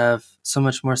you would have so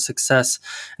much more success.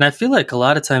 And I feel like a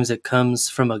lot of times it comes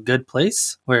from a good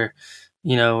place where,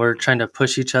 we're trying to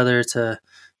push each other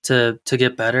to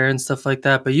get better and stuff like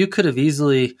that. But you could have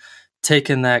easily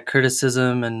taken that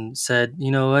criticism and said,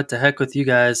 you know what, the heck with you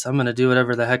guys, I'm going to do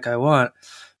whatever the heck I want.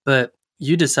 But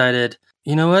you decided,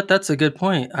 you know what, that's a good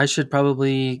point. I should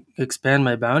probably expand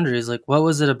my boundaries. Like, what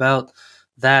was it about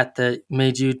that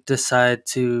made you decide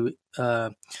to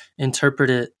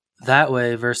interpret it that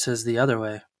way versus the other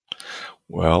way?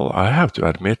 Well, I have to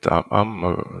admit, I'm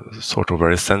a sort of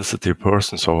very sensitive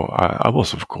person, so I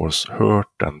was, of course, hurt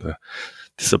and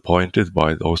disappointed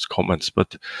by those comments,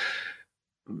 but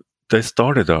they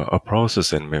started a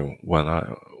process in me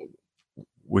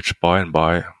which by and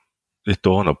by, it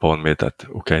dawned upon me that,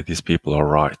 okay, these people are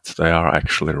right. They are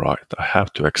actually right. I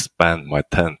have to expand my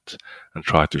tent and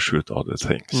try to shoot other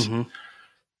things. Mm-hmm.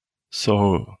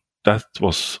 So that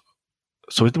was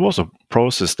so it was a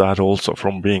process that also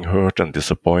from being hurt and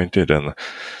disappointed and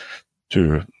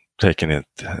to taking it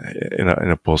in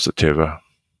a positive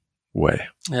way.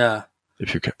 Yeah.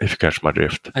 If you catch my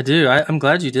drift. I do. I'm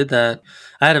glad you did that.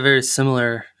 I had a very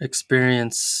similar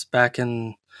experience back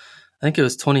in, I think it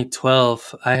was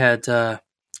 2012. I had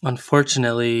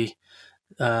unfortunately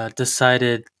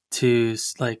decided to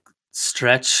like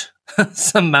stretch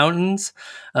some mountains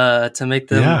to make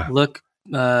them look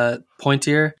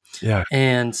pointier. Yeah.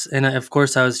 And of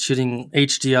course I was shooting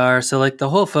HDR, so like the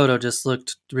whole photo just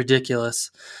looked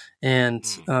ridiculous. And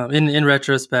in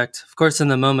retrospect, of course, in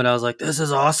the moment I was like, "This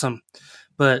is awesome,"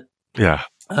 but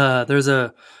there's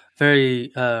a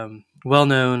very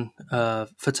well-known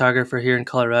photographer here in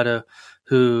Colorado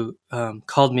who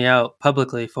called me out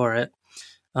publicly for it.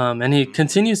 And he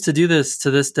continues to do this to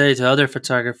this day to other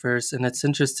photographers, and it's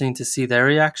interesting to see their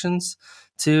reactions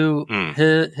to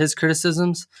his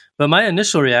criticisms. But my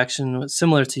initial reaction was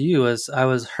similar to you, as I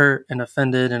was hurt and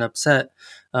offended and upset.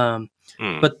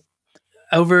 But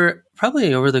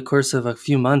probably over the course of a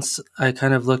few months, I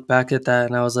kind of looked back at that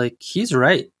and I was like, he's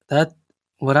right. That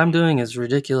what I'm doing is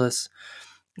ridiculous.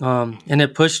 And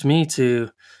it pushed me to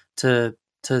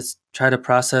try to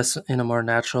process in a more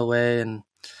natural way. And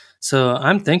so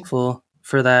I'm thankful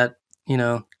for that,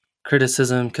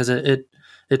 criticism, because it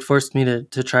forced me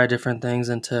to try different things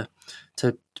and to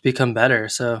become better.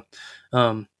 So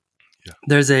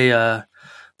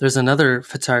there's another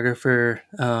photographer.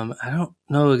 I don't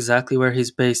know exactly where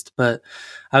he's based, but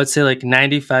I would say like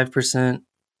 95%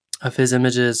 of his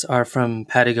images are from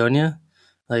Patagonia.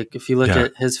 Like if you look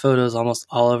at his photos, almost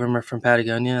all of them are from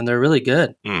Patagonia, and they're really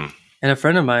good. And a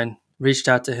friend of mine reached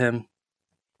out to him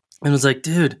and was like,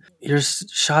 "Dude, your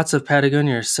shots of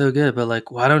Patagonia are so good, but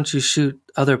like, why don't you shoot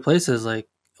other places? Like,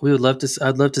 I'd love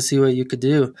to see what you could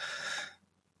do."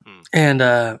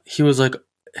 And he was like,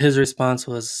 his response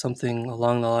was something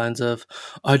along the lines of,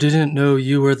 "I didn't know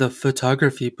you were the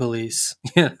photography police."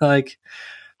 Like,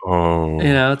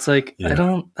 it's like,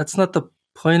 that's not the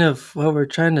point of what we're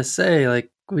trying to say. Like,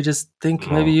 we just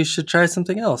think maybe you should try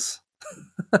something else.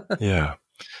 Yeah,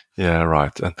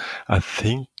 right. And I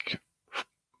think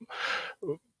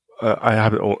I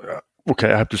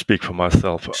have to speak for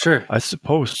myself. Sure. I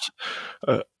suppose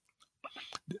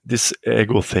this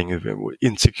ego thing,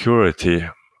 insecurity,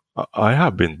 I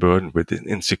have been burdened with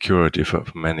insecurity for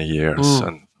many years,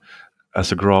 and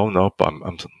as a grown up,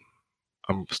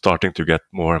 I'm starting to get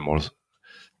more and more.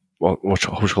 Well,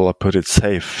 how shall I put it?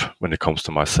 Safe when it comes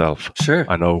to myself. Sure.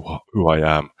 I know who I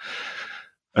am,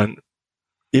 and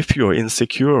if you're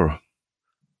insecure,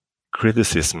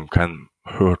 criticism can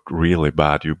hurt really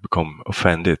bad. You become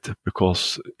offended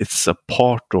because it's a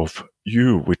part of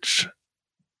you which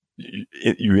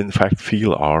you in fact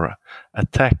feel are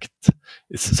attacked.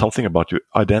 It's something about your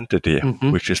identity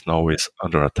which is now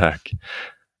under attack,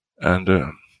 and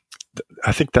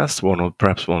I think that's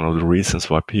perhaps one of the reasons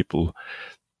why people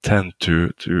tend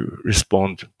to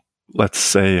respond, let's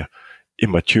say,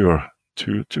 immature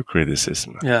to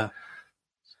criticism. Yeah.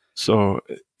 So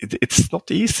it's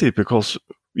not easy because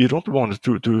you don't want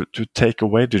to take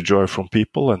away the joy from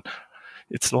people, and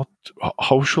it's not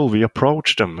how shall we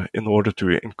approach them in order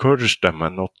to encourage them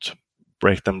and not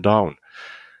break them down.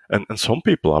 And some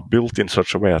people are built in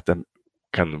such a way that they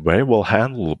can very well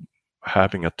handle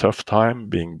having a tough time,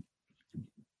 being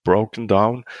broken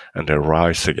down, and they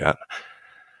rise again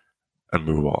and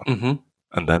move on.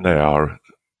 And then they are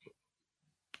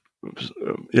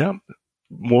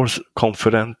more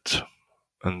confident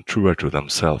and truer to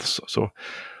themselves. So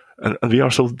and we are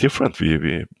so different,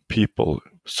 we people.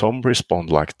 Some respond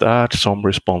like that, some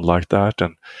respond like that,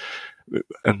 and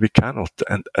we cannot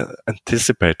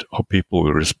anticipate how people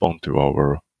will respond to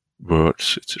our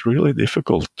words. It's really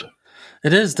difficult.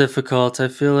 It is difficult. I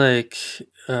feel like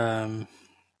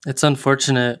it's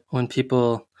unfortunate when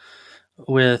people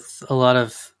with a lot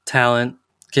of talent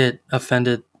get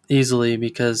offended easily,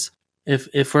 because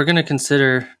if we're going to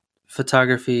consider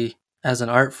photography as an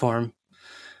art form,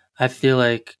 I feel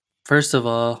like, first of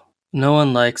all, no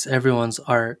one likes everyone's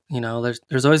art.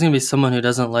 There's always going to be someone who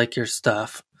doesn't like your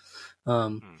stuff.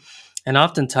 And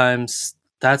oftentimes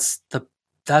that's the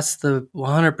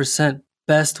 100%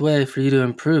 best way for you to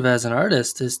improve as an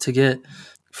artist, is to get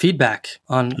feedback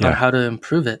on how to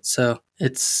improve it. So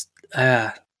it's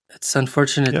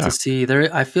unfortunate to see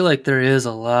there. I feel like there is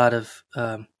a lot of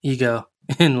ego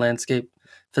in landscape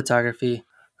photography.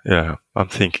 Yeah, I'm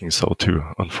thinking so too,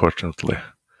 unfortunately.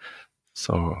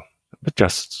 So, but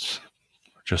just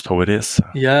how it is.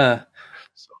 Yeah.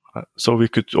 So we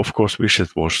could, of course, wish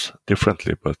it was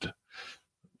differently, but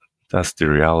that's the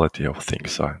reality of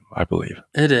things, I believe.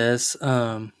 It is.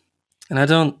 and I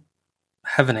don't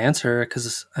have an answer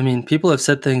because I mean, people have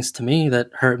said things to me that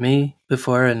hurt me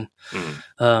before, and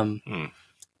um,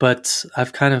 but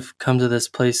I've kind of come to this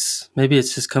place. Maybe it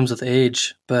just comes with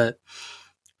age, but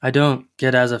I don't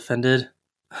get as offended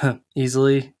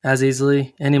easily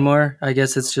anymore. I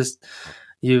guess it's just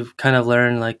you've kind of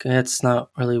learned like it's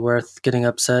not really worth getting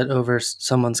upset over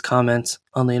someone's comments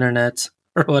on the internet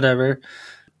or whatever.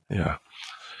 Yeah,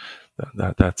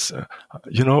 that's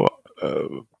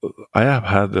I have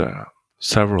had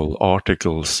several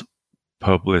articles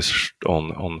published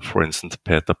on for instance,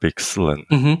 Petapixel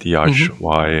and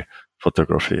DIY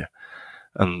photography,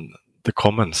 and the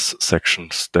comments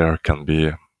sections there can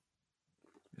be,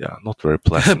 not very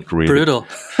pleasant reading. Brutal.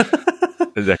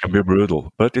 They can be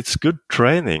brutal, but it's good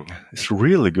training. It's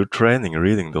really good training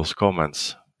reading those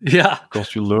comments. Yeah,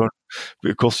 because you learn,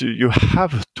 because you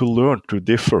have to learn to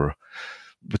differ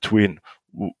between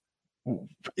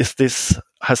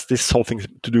has this something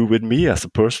to do with me as a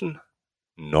person?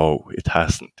 No, it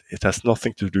hasn't. It has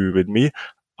nothing to do with me.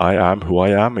 I am who I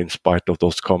am in spite of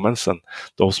those comments, and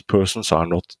those persons are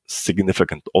not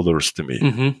significant others to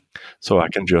me. So I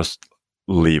can just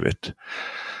leave it.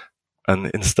 And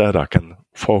instead I can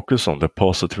focus on the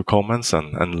positive comments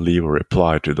and leave a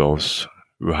reply to those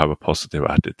who have a positive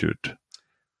attitude.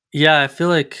 Yeah, I feel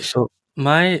like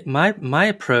my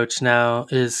approach now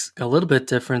is a little bit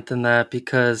different than that,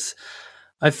 because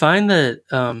I find that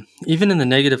even in the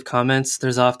negative comments,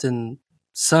 there's often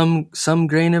some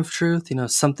grain of truth,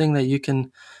 something that you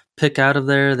can pick out of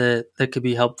there that could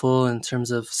be helpful in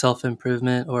terms of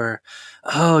self-improvement, or,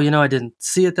 oh, I didn't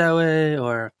see it that way,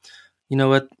 or, you know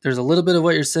what, there's a little bit of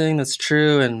what you're saying that's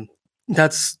true, and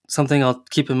that's something I'll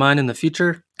keep in mind in the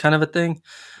future, kind of a thing.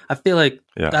 I feel like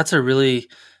that's a really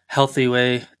healthy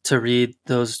way to read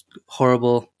those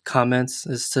horrible comments,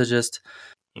 is to just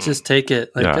take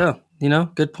it like,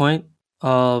 good point.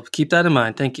 I'll keep that in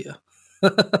mind. Thank you.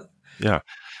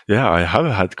 I have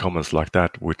had comments like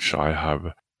that, which I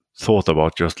have thought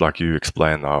about just like you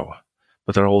explain now.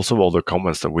 But there are also other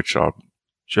comments which are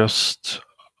just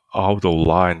out of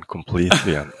line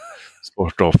completely and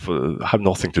sort of have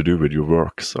nothing to do with your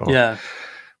work. So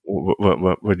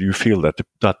when you feel that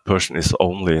that person is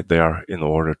only there in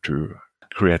order to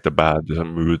create a bad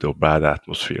mood or bad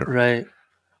atmosphere. Right.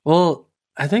 Well,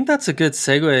 I think that's a good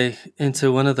segue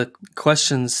into one of the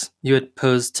questions you had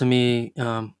posed to me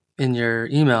in your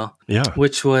email. Yeah.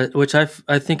 Which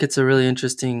I think it's a really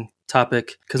interesting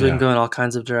topic, because we can go in all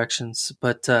kinds of directions.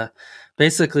 But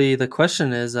basically, the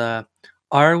question is,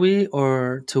 are we,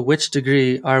 or to which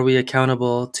degree are we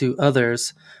accountable to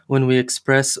others when we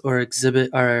express or exhibit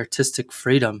our artistic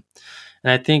freedom?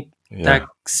 And I think that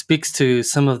speaks to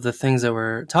some of the things that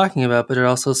we're talking about, but it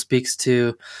also speaks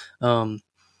to,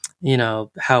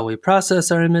 how we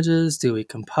process our images. Do we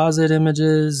composite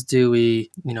images? Do we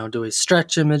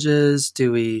stretch images?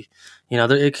 Do we,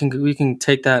 we can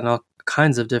take that in all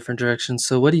kinds of different directions.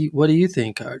 So what do you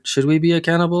think? Should we be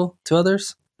accountable to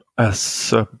others?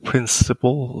 As a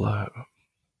principle,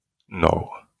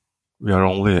 no. We are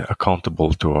only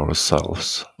accountable to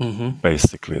ourselves.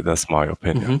 Basically, that's my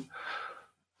opinion.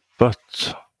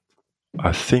 But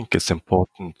I think it's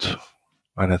important,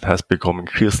 and it has become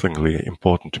increasingly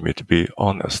important to me, to be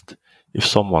honest. If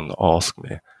someone asks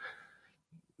me,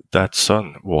 that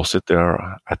sun, was it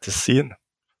there at the scene?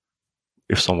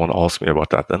 If someone asks me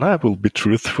about that, then I will be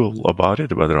truthful about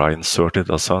it, whether I inserted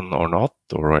a sun or not,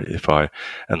 or if I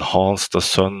enhanced the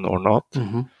sun or not.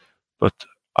 But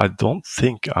I don't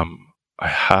think I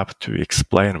have to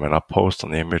explain when I post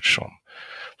an image on,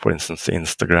 for instance,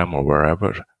 Instagram or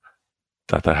wherever,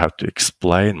 that I have to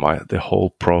explain the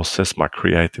whole process, my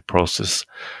creative process,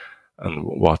 and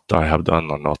what I have done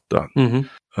or not done.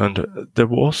 And there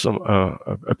was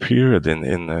a period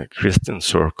in Christian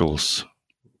circles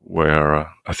where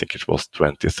I think it was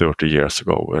 20, 30 years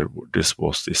ago, where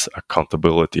this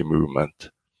accountability movement,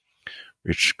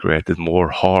 which created more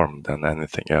harm than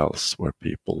anything else, where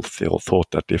people still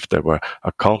thought that if they were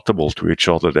accountable to each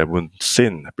other, they wouldn't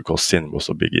sin, because sin was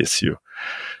a big issue.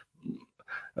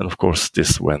 And of course,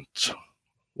 this went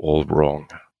all wrong,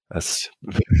 as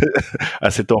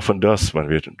as it often does when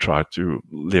we try to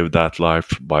live that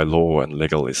life by law and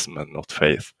legalism and not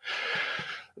faith.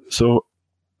 So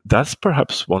that's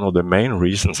perhaps one of the main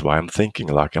reasons why I'm thinking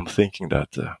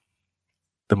that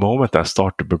the moment I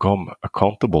start to become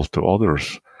accountable to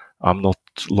others, I'm not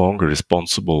longer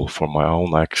responsible for my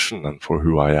own action and for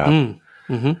who I am.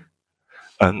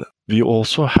 And we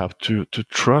also have to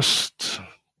trust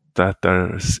that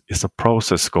there is a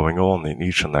process going on in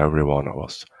each and every one of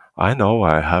us. I know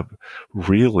I have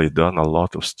really done a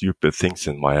lot of stupid things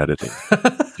in my editing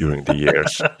during the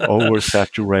years.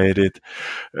 Oversaturated,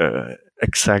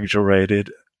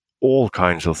 exaggerated, all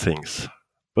kinds of things.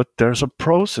 But there's a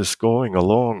process going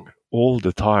along all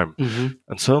the time. Mm-hmm.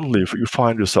 And suddenly you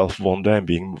find yourself one day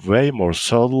being way more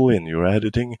subtle in your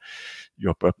editing.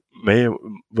 You're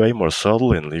way more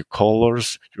subtle in your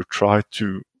colors. You try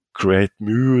to create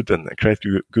mood and create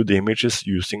good images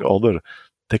using other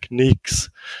techniques,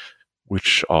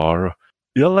 which are,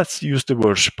 let's use the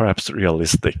words perhaps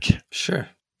realistic. Sure.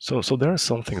 So there is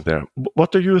something there.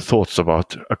 What are your thoughts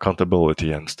about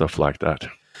accountability and stuff like that?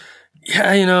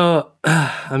 Yeah,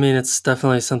 I mean, it's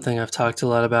definitely something I've talked a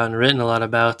lot about and written a lot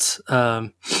about.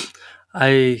 I'm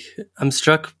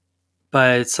struck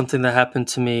by something that happened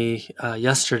to me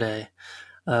yesterday.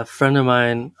 A friend of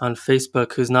mine on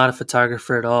Facebook, who's not a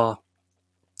photographer at all,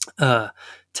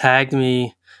 tagged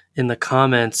me in the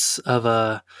comments of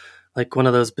like one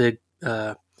of those big,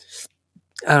 I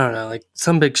don't know, like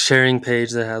some big sharing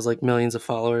page that has like millions of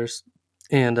followers,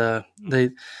 and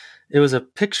it was a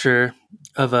picture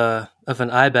of an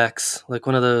ibex, like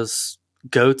one of those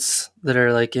goats that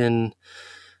are like in,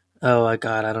 oh my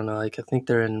god, I don't know, like I think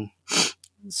they're in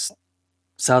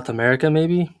South America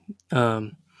maybe.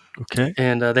 Okay.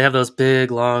 And they have those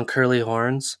big long curly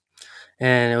horns,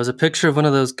 and it was a picture of one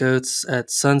of those goats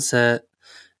at sunset,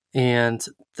 and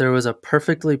there was a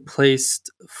perfectly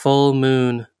placed full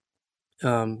moon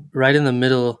right in the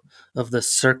middle of the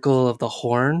circle of the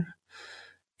horn,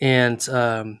 and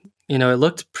it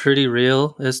looked pretty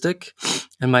realistic.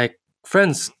 And my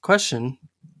friend's question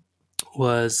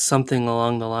was something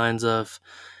along the lines of,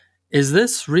 is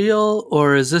this real,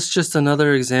 or is this just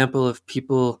another example of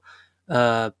people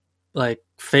like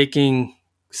faking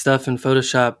stuff in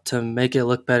Photoshop to make it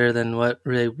look better than what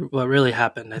really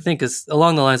happened? I think is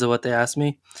along the lines of what they asked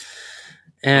me.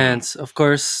 And of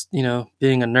course,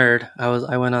 being a nerd,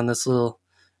 I went on this little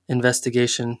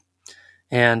investigation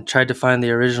and tried to find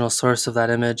the original source of that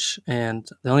image, and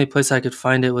the only place I could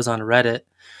find it was on Reddit.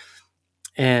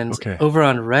 And over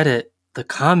on Reddit, the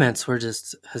comments were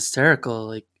just hysterical,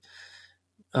 like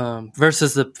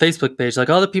versus the Facebook page. Like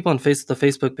all the people on the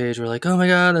Facebook page were like, "Oh my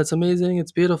god, that's amazing!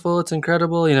 It's beautiful! It's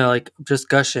incredible!" Like just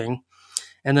gushing.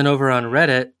 And then over on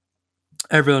Reddit,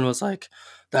 everyone was like,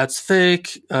 "That's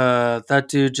fake. That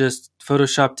dude just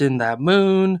photoshopped in that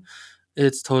moon.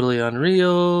 It's totally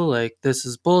unreal. Like this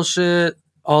is bullshit.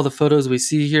 All the photos we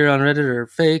see here on Reddit are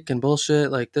fake and bullshit.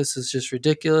 Like this is just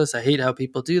ridiculous. I hate how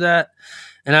people do that."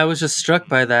 And I was just struck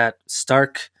by that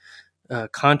stark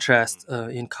contrast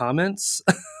in comments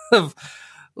of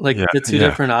like the two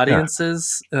different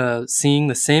audiences seeing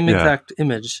the same exact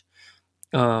image.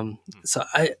 So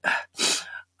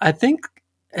I think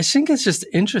it's just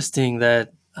interesting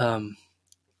that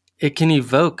it can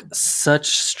evoke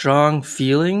such strong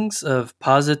feelings of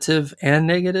positive and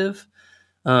negative.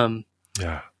 And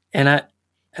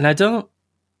I don't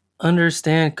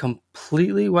understand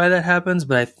completely why that happens,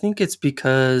 but I think it's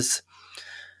because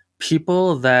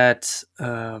people that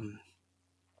I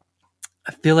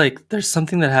feel like there's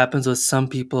something that happens with some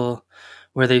people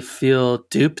where they feel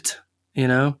duped,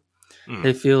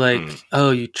 they feel like,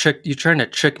 oh, you're trying to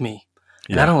trick me.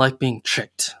 And I don't like being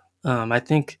tricked. I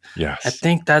think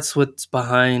that's what's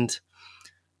behind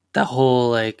the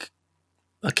whole like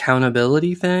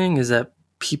accountability thing, is that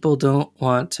people don't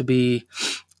want to be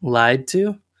lied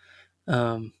to.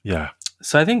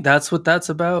 So I think that's what that's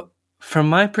about. From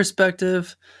my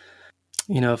perspective,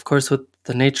 of course, with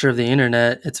the nature of the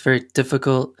internet, it's very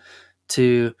difficult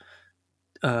to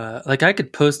like I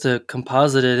could post a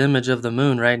composited image of the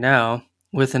moon right now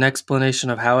with an explanation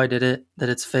of how I did it, that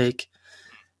it's fake.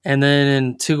 And then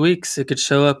in 2 weeks, it could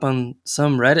show up on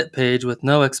some Reddit page with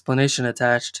no explanation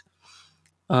attached.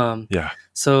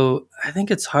 So I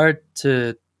think it's hard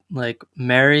to like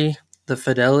marry the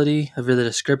fidelity of the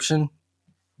description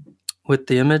with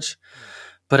the image.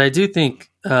 But I do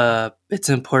think it's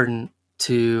important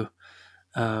to,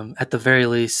 at the very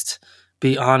least,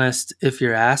 be honest if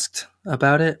you're asked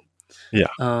about it.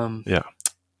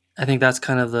 I think that's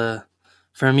kind of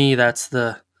for me, that's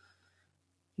the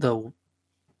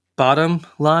bottom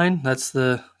line. That's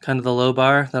the kind of the low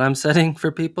bar that I'm setting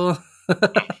for people.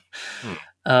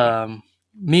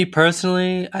 Me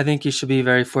personally, I think you should be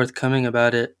very forthcoming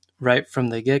about it right from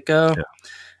the get-go.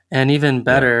 And even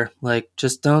better, like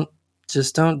just don't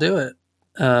do it.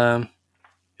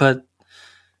 But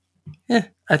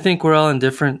I think we're all in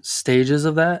different stages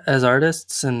of that as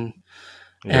artists, and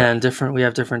we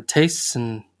have different tastes,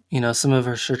 and some of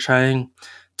us are trying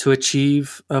to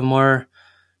achieve a more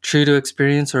true to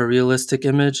experience or realistic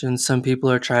image, and some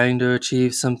people are trying to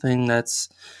achieve something that's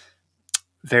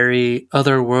very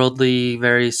otherworldly,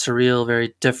 very surreal,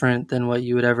 very different than what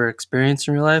you would ever experience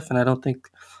in real life. And I don't think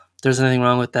there's anything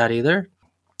wrong with that either.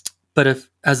 But if,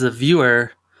 as a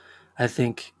viewer, I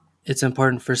think it's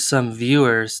important for some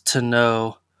viewers to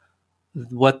know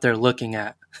what they're looking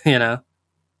at. You know,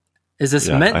 is this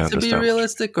meant to be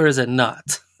realistic or is it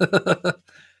not?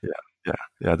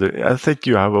 I think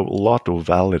you have a lot of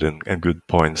valid and good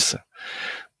points,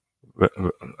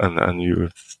 and you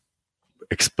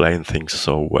explain things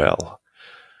so well.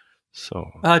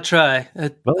 So I'll try.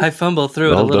 I fumble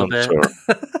through it a little bit. Sir.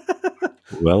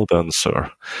 Well done,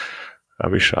 sir. I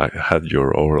wish I had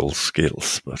your oral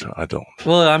skills, but I don't.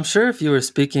 Well, I'm sure if you were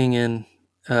speaking in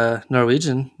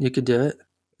Norwegian, you could do it.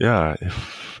 Yeah,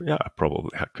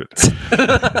 probably I could.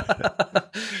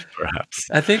 Perhaps.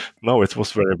 I think. No, it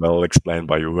was very well explained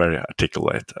by you, very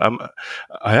articulate.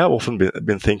 I have often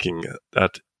been thinking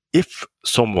that if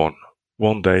someone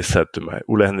one day said to me,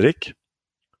 Ole Henrik,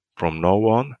 from now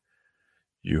on,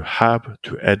 you have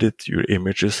to edit your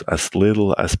images as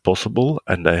little as possible,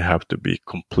 and they have to be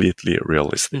completely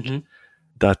realistic. Mm-hmm.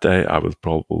 That day, I will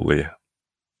probably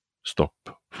stop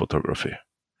photography.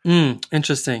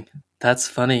 Interesting. That's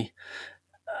funny.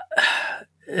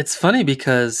 It's funny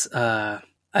because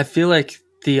I feel like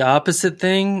the opposite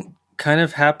thing kind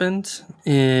of happened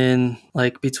in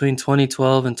like between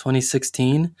 2012 and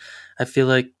 2016. I feel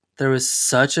like there was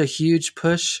such a huge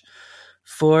push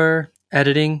for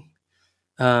editing,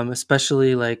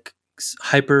 especially like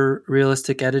hyper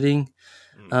realistic editing,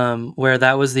 where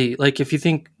that was the, like, if you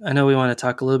think, I know we want to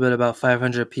talk a little bit about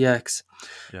 500px,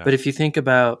 but if you think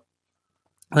about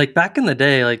like back in the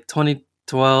day, like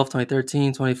 2012,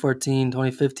 2013, 2014,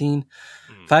 2015,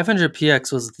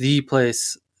 500px was the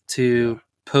place to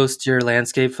post your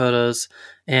landscape photos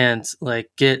and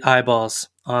like get eyeballs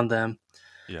on them.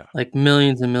 Yeah. Like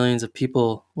millions and millions of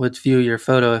people would view your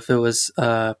photo if it was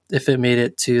if it made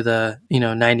it to the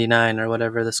 99 or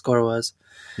whatever the score was.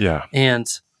 Yeah. And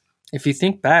if you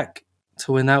think back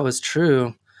to when that was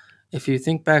true, if you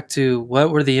think back to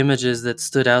what were the images that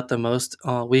stood out the most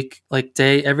all week, like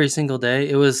day, every single day,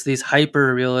 it was these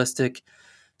hyper realistic,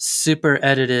 super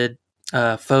edited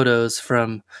photos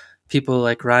from people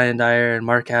like Ryan Dyer and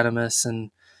Mark Adamus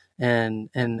and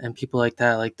people like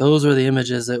that. Like those were the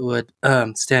images that would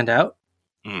stand out.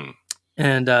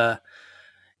 And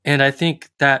I think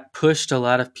that pushed a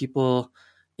lot of people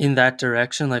in that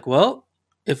direction. Like, well,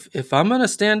 if I'm going to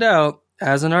stand out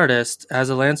as an artist, as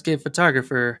a landscape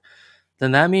photographer,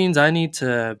 then that means I need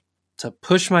to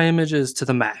push my images to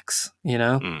the max,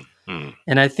 And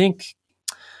I think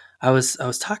I was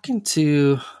talking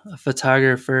to a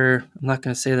photographer. I'm not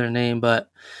going to say their name,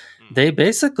 but they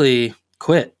basically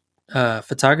quit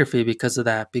photography because of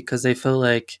that, because they felt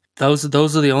like those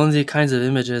are the only kinds of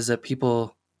images that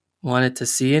people wanted to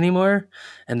see anymore,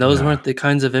 and those weren't the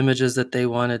kinds of images that they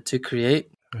wanted to create.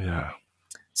 Yeah.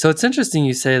 So it's interesting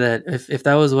you say that if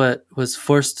that was what was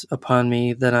forced upon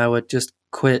me, then I would just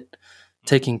quit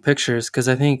taking pictures, because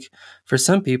I think for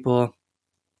some people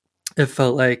it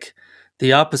felt like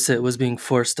the opposite was being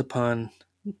forced upon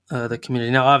the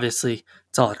community. Now, obviously,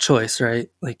 it's all a choice, right?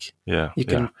 Like, you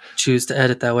can choose to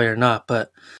edit that way or not,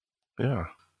 but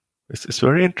it's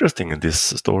very interesting in this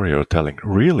story you're telling.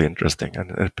 Really interesting,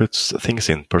 and it puts things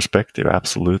in perspective.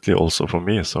 Absolutely, also for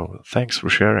me. So, thanks for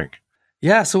sharing.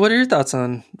 Yeah. So, what are your thoughts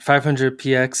on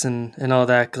 500px and all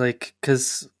that? Like,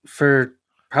 because for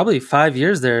probably 5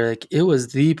 years there, like it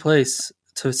was the place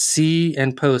to see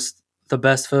and post the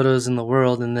best photos in the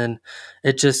world, and then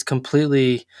it just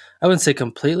completely, I wouldn't say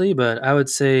completely, but I would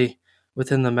say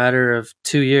within the matter of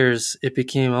 2 years, it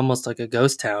became almost like a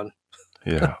ghost town.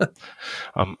 Yeah.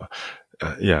 I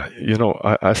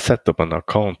set up an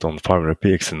account on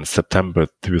 500px in September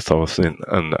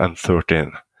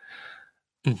 2013.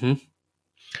 Mm-hmm.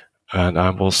 And I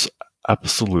was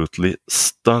absolutely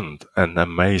stunned and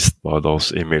amazed by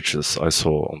those images I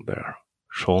saw on there.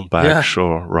 Sean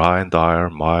Bagshaw, Ryan Dyer,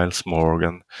 Miles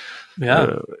Morgan,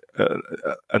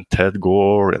 and Ted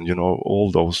Gore, and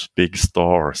all those big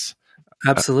stars.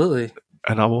 Absolutely.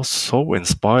 And I was so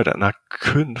inspired, and I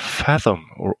couldn't fathom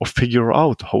or figure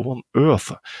out how on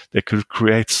earth they could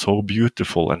create so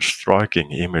beautiful and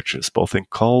striking images, both in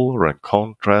color and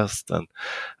contrast and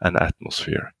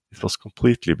atmosphere. It was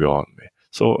completely beyond me.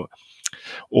 So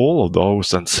all of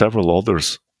those and several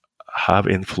others have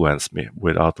influenced me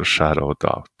without a shadow of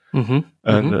doubt. Mm-hmm.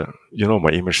 And, my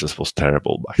images was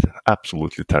terrible back then.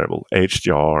 Absolutely terrible.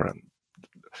 HDR. And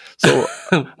so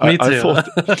me too.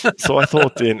 I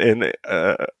thought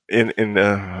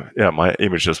my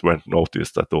images weren't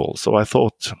noticed at all. So I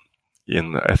thought,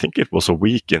 I think it was a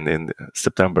week in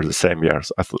September the same year.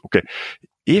 So I thought, okay,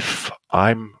 if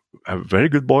I'm a very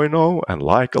good boy now and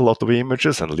like a lot of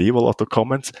images and leave a lot of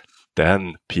comments,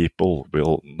 then people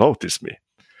will notice me.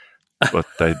 But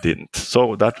they didn't.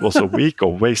 So that was a week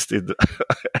of wasted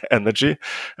energy.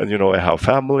 And, I have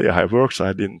family, I have work, so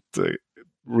I didn't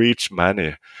reach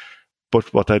many.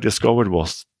 But what I discovered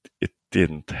was it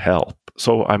didn't help.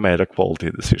 So I made a quality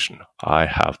decision. I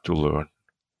have to learn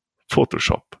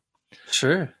Photoshop.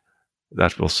 Sure.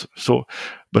 That was so.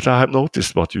 But I have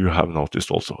noticed what you have noticed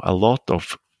also. A lot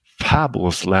of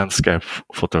fabulous landscape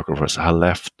photographers have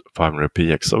left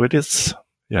 500px. So it is,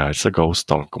 it's a ghost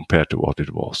town compared to what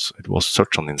it was. It was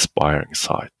such an inspiring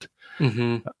site.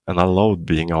 Mm-hmm. And I loved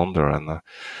being on there. And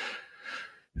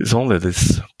it's only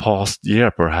this past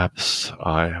year, perhaps,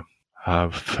 I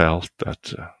have felt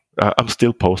that I'm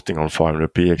still posting on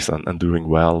 500px and doing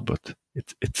well, but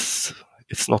it's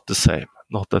not the same,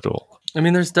 not at all. I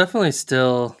mean, there's definitely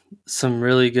still some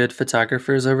really good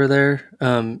photographers over there,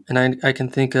 and I can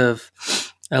think of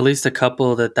at least a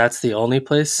couple that's the only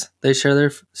place they share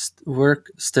their work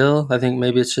still. I think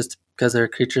maybe it's just because they're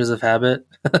creatures of habit,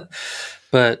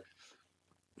 but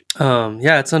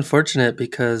it's unfortunate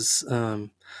because I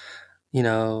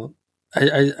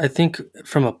think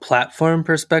from a platform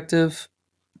perspective,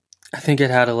 I think it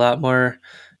had a lot more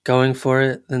going for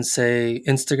it than say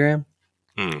Instagram.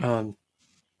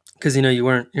 Because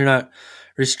you're not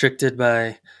restricted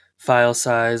by file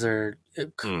size or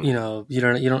you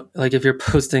don't like if you're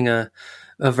posting a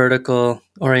vertical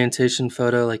orientation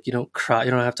photo, like you don't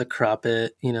have to crop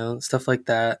it, stuff like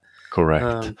that.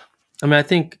 Correct. I mean, I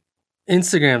think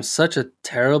Instagram's such a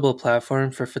terrible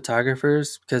platform for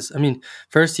photographers because, I mean,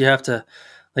 first you have to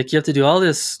do all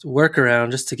this workaround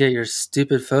just to get your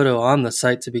stupid photo on the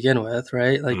site to begin with,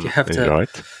 right? Like you have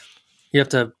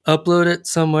to upload it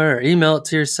somewhere or email it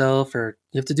to yourself, or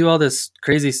you have to do all this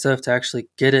crazy stuff to actually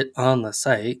get it on the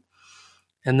site.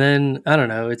 And then, I don't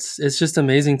know, it's just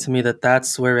amazing to me that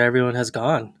that's where everyone has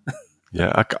gone.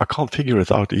 Yeah, I can't figure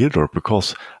it out either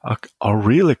because I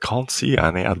really can't see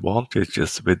any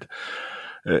advantages with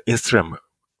Instagram,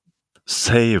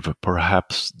 save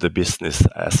perhaps the business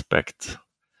aspect.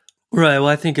 Right. Well,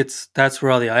 I think that's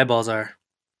where all the eyeballs are.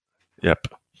 Yep.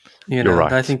 You're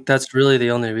right. I think that's really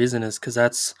the only reason is because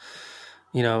that's,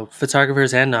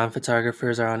 photographers and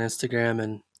non-photographers are on Instagram.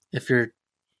 And if you're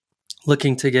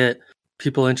looking to get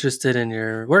people interested in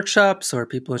your workshops or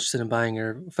people interested in buying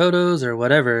your photos or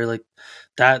whatever, like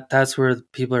that's where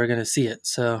people are going to see it.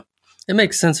 So it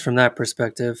makes sense from that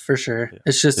perspective for sure. Yeah.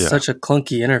 It's just such a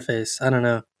clunky interface. I don't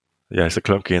know. Yeah, it's a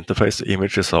clunky interface. The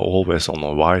images are always on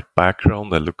a white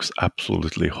background that looks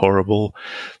absolutely horrible.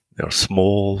 They're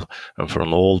small, and for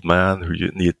an old man who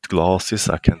need glasses,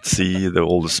 I can see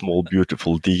all the small,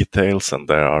 beautiful details, and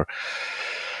there are.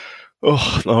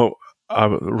 Oh no, I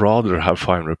would rather have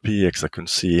 500px. I can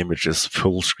see images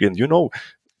full screen.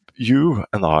 You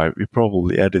and we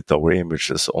probably edit our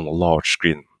images on a large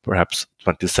screen, perhaps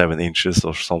 27 inches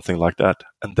or something like that,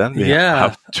 and then we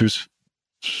have to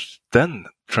then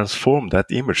transform that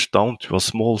image down to a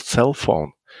small cell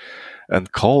phone,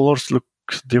 and colors look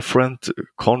different,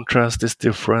 contrast is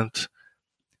different.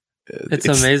 It's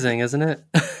amazing, isn't it?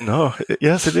 No,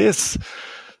 yes, it is.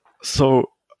 So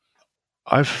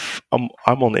I'm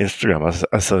on Instagram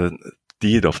as a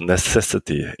deed of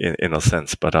necessity in a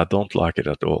sense, but I don't like it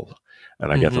at all,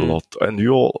 and I get a lot. And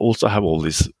you also have all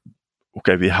this.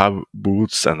 Okay, we have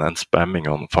boots and spamming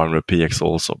on 500px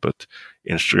also, but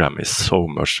Instagram is so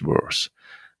much worse.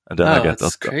 And then I get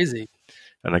that's crazy.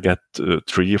 And I get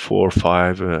 3, 4,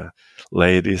 5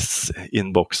 ladies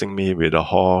inboxing me with a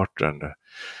heart and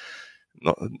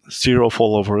 0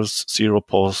 followers, 0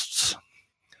 posts.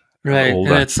 Right, and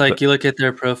it's like you look at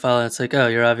their profile and it's like, oh,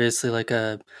 you're obviously like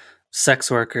a sex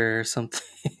worker or something.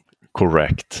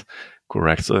 Correct.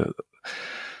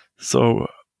 So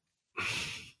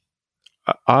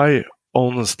I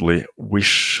honestly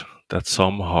wish that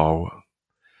somehow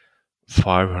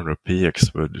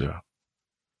 500px would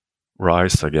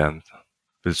rise again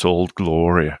with its old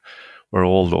glory, where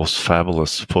all those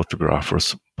fabulous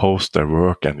photographers post their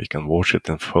work and we can watch it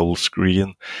in full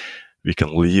screen. We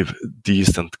can leave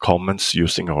decent comments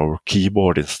using our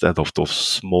keyboard instead of those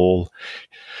small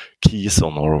keys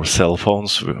on our cell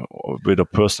phones. With a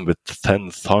person with 10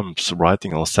 thumbs,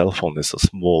 writing on a cell phone is a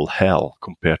small hell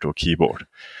compared to a keyboard.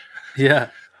 Yeah,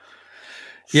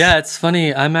 it's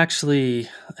funny. I'm actually,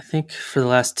 I think for the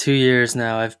last 2 years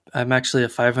now, I'm actually a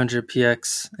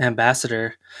 500px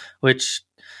ambassador, which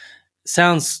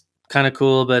sounds kind of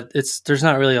cool, but there's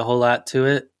not really a whole lot to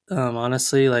it.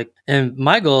 Honestly, and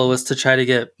my goal was to try to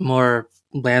get more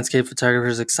landscape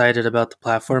photographers excited about the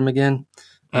platform again.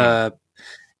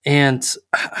 And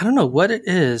I don't know what it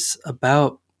is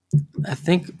about. I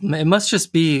think it must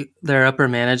just be their upper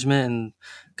management and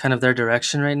kind of their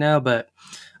direction right now. But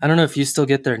I don't know if you still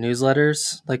get their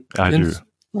newsletters, like I do.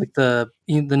 like the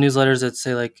newsletters that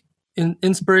say like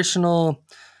inspirational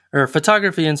or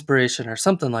photography inspiration or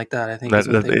something like that. I think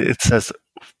It says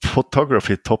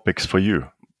photography topics for you.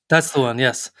 That's the one,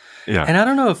 yes. Yeah. And I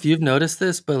don't know if you've noticed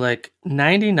this, but like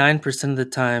 99% of the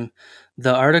time,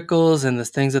 the articles and the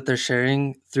things that they're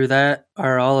sharing through that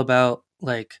are all about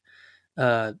like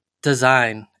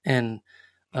design and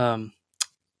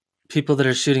people that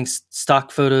are shooting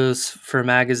stock photos for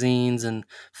magazines and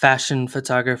fashion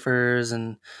photographers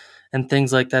and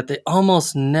things like that. They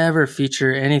almost never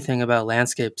feature anything about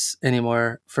landscapes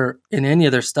anymore in any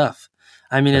of their stuff.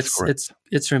 I mean,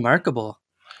 it's remarkable.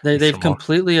 They've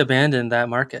completely abandoned that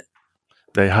market.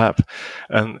 They have.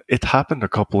 And it happened a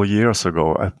couple of years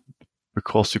ago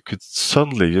because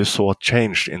you saw a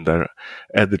change in their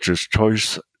editor's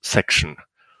choice section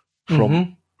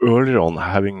from earlier on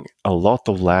having a lot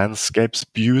of landscapes,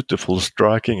 beautiful,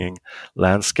 striking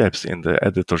landscapes in the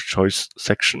editor's choice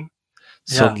section.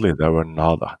 Suddenly there were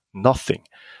nothing.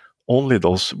 Only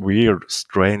those weird,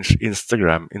 strange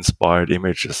Instagram-inspired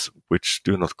images which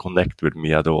do not connect with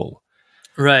me at all.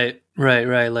 Right.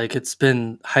 Like it's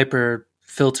been hyper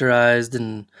filterized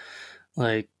and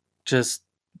like just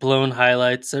blown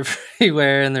highlights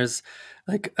everywhere, and there's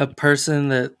like a person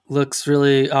that looks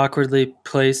really awkwardly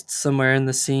placed somewhere in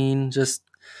the scene. Just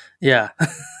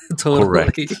totally.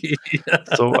 Correct.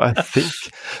 So I think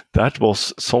that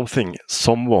was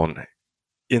someone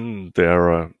in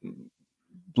their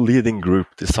leading group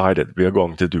decided we are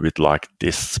going to do it like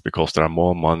this because there are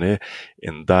more money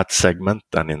in that segment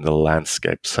than in the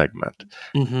landscape segment.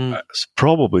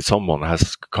 Probably someone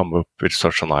has come up with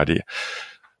such an idea,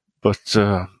 but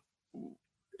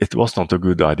it was not a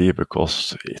good idea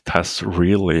because it has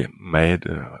really made,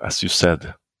 as you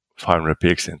said, 500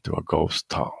 Peaks into a ghost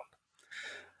town.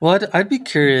 Well, I'd be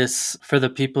curious for the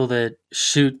people that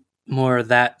shoot more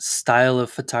that style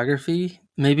of photography.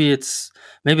 Maybe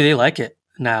they like it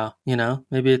now,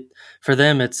 maybe for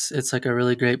them it's like a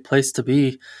really great place to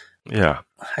be. Yeah.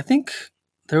 I think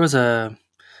there was I don't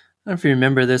know if you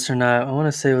remember this or not. I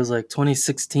want to say it was like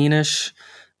 2016-ish.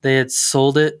 They had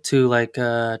sold it to like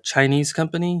a Chinese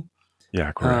company.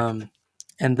 Yeah, correct.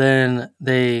 And then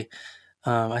they,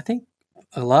 I think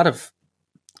a lot of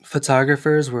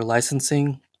photographers were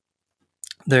licensing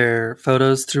their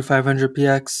photos through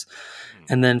 500px.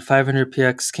 And then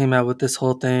 500px came out with this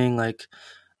whole thing like,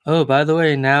 oh, by the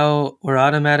way, now we're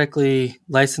automatically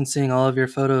licensing all of your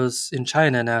photos in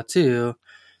China now too.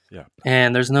 Yeah.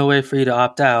 And there's no way for you to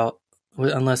opt out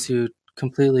unless you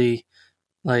completely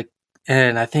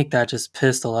and I think that just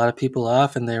pissed a lot of people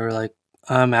off, and they were like,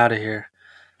 I'm out of here.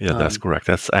 Yeah, that's correct.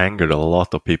 That's angered a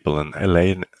lot of people and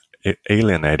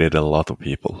alienated a lot of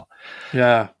people.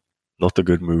 Yeah. Not a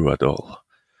good move at all.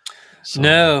 So.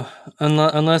 No,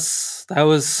 unless that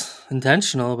was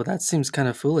intentional, but that seems kind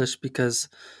of foolish because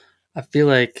I feel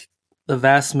like the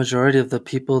vast majority of the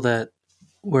people that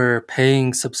were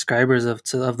paying subscribers of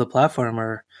the platform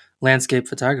are landscape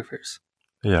photographers.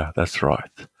 Yeah, that's right.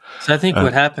 So I think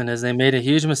what happened is they made a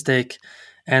huge mistake,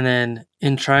 and then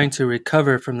in trying to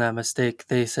recover from that mistake,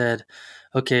 they said,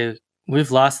 okay, we've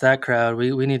lost that crowd.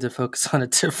 We need to focus on a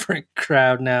different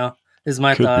crowd now, is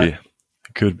my thought.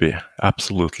 Could be.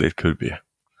 Absolutely, it could be.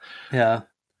 Yeah.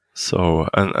 So,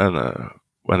 and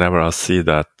whenever I see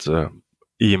that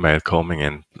email coming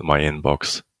in my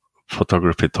inbox,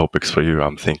 photography topics for you,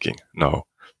 I'm thinking, no,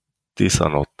 these are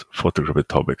not photography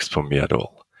topics for me at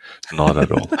all. Not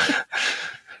at all.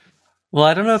 Well,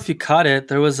 I don't know if you caught it.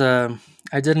 There was I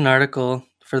did an article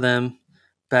for them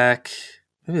back,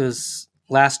 maybe it was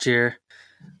last year.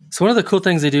 So one of the cool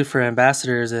things they do for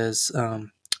ambassadors is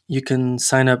you can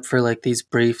sign up for like these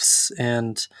briefs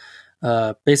and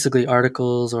basically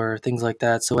articles or things like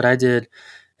that. So what I did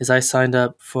is I signed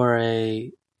up for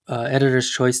a editor's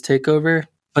choice takeover,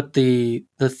 but the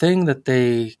thing that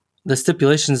the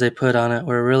stipulations they put on it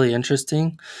were really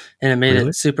interesting, and it made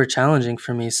it super challenging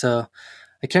for me. So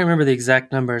I can't remember the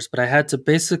exact numbers, but I had to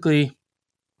basically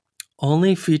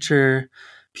only feature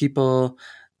people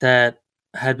that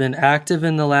had been active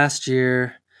in the last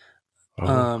year,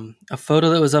 a photo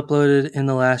that was uploaded in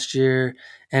the last year,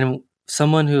 and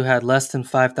someone who had less than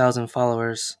 5,000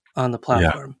 followers on the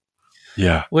platform.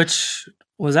 Yeah. Which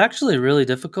was actually really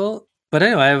difficult. But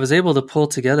anyway, I was able to pull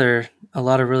together a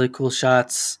lot of really cool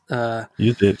shots.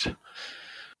 You did.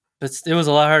 But it was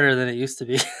a lot harder than it used to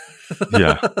be.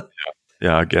 Yeah.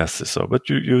 Yeah, I guess so. But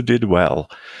you did well,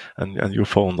 and you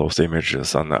found those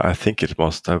images, and I think it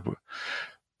must have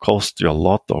cost you a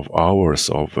lot of hours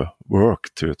of work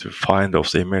to find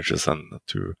those images and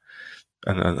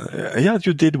yeah,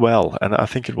 you did well, and I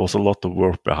think it was a lot of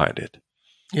work behind it.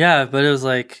 Yeah, but it was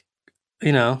like,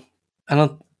 you know, I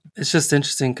don't. It's just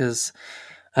interesting because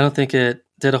I don't think it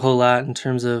did a whole lot in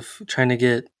terms of trying to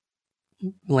get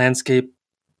landscape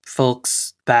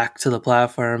folks back to the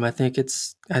platform. I think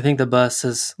the bus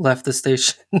has left the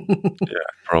station. Yeah,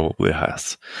 probably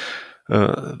has.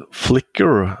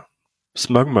 Flickr,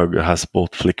 SmugMug has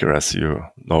bought Flickr, as you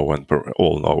know and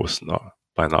all knows now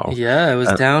by now. Yeah, it was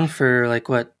And down for like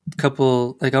what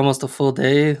couple like almost a full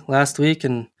day last week,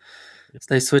 and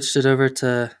they switched it over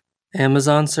to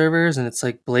Amazon servers, and it's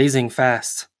like blazing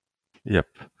fast. yep,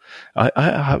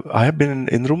 I have been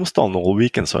in Romsdal all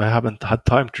weekend, so I haven't had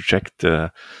time to check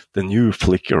the new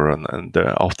Flickr and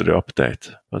after the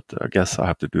update. But I guess I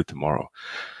have to do tomorrow.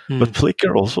 But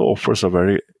Flickr also offers a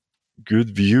very good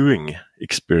viewing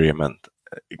experience.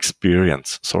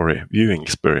 Viewing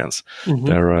experience.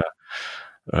 Mm-hmm.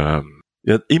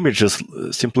 Their images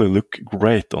simply look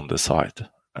great on the site,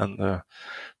 and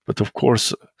but of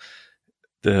course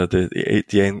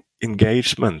the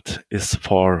engagement is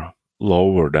far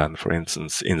lower than, for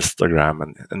instance,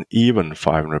 Instagram and even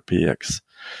 500px.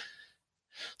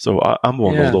 So I'm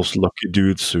one of those lucky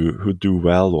dudes who do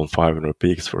well on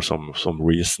 500px for some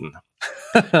reason,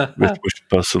 which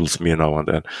puzzles me now and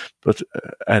then. But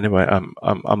anyway,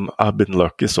 I've been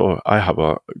lucky, so I have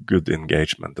a good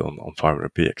engagement on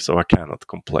 500px, so I cannot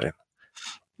complain.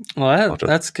 Well,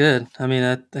 that's good. I mean,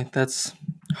 I think that's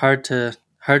hard to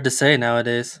say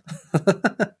nowadays.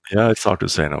 Yeah, it's hard to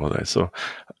say nowadays. So,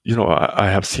 I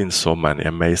have seen so many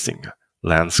amazing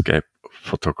landscape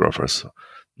photographers,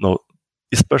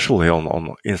 especially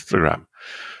on Instagram,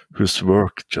 whose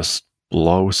work just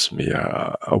blows me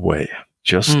away.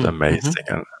 Just amazing.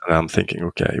 And I'm thinking,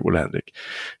 okay, well, Henrik,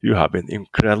 you have been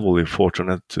incredibly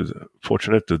fortunate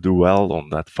to do well on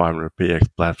that 500px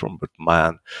platform, but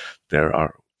man, there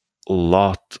are a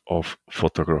lot of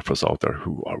photographers out there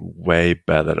who are way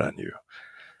better than you.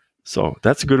 So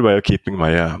that's a good way of keeping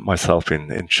myself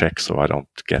in check, so I don't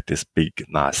get this big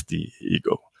nasty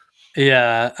ego.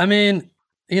 Yeah, I mean,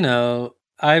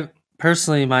 I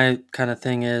personally, my kind of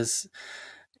thing is,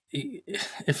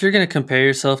 if you're going to compare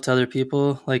yourself to other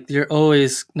people, like you're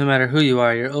always, no matter who you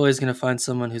are, you're always going to find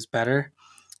someone who's better.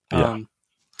 Yeah.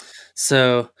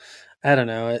 So I don't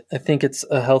know. I think it's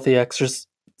a healthy exercise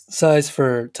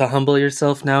to humble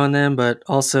yourself now and then, but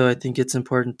also I think it's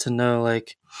important to know,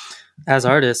 like, as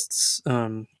artists,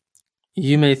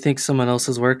 you may think someone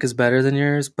else's work is better than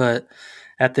yours, but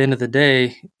at the end of the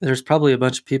day, there's probably a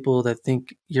bunch of people that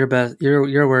think your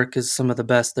work is some of the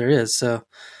best there is. So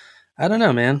I don't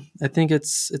know, man. I think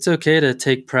it's okay to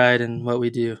take pride in what we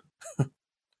do.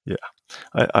 Yeah,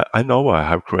 I know I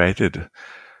have created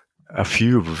a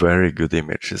few very good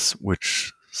images,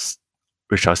 which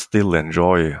I still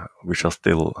enjoy, which I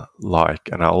still like,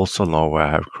 and I also know I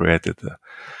have created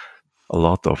a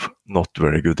lot of not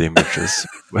very good images,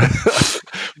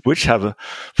 which have,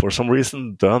 for some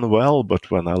reason, done well. But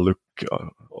when I look,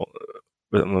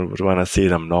 when I see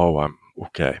them now, I'm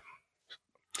okay.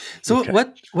 So okay.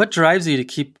 What drives you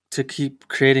to keep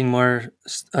creating more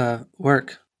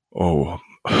work? Oh,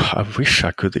 I wish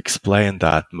I could explain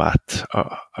that, Matt.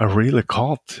 I really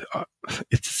can't.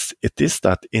 It is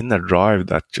that inner drive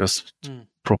that just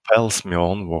propels me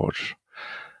onward,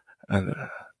 and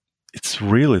it's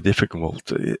really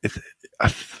difficult.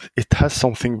 It has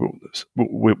something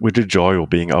with the joy of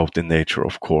being out in nature,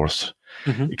 of course.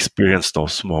 Experience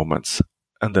those moments,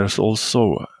 and there's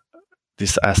also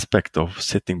this aspect of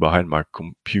sitting behind my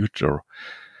computer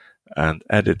and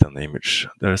edit an image.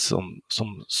 There's some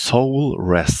soul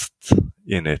rest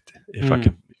in it, if I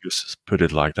can put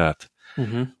it like that,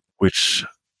 which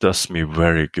does me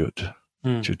very good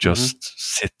to just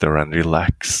sit there and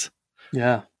relax.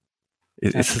 Yeah,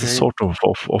 it's a sort of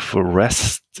a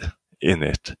rest in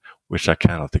it, which I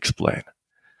cannot explain.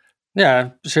 Yeah,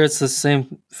 I'm sure it's the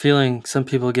same feeling some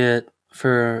people get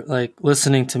for like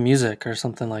listening to music or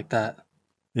something like that.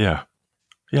 Yeah,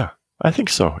 I think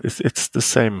so. It's the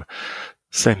same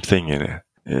thing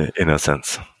in a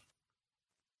sense.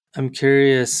 I'm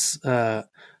curious,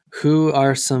 who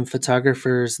are some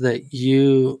photographers that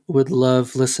you would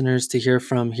love listeners to hear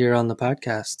from here on the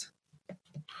podcast?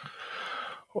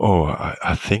 Oh,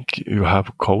 I think you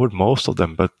have covered most of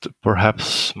them, but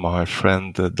perhaps my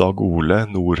friend Dag Ole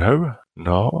Nordhaug.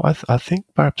 No, I think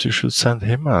perhaps you should send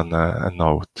him a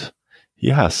note. He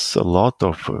has a lot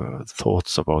of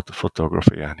thoughts about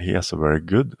photography, and he has a very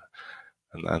good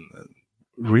and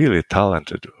really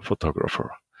talented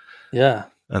photographer. Yeah.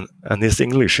 And his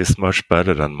English is much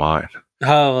better than mine.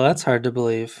 Oh, well, that's hard to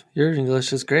believe. Your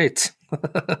English is great.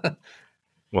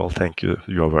 Well, thank you.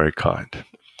 You are very kind.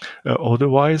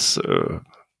 Otherwise,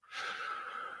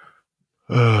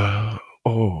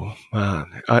 oh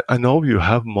man, I know you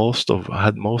have most of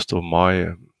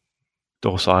my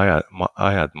those I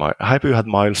admire. Have you had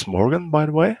Miles Morgan, by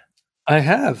the way? I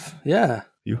have, yeah.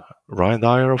 You Ryan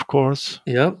Dyer, of course.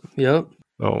 Yep.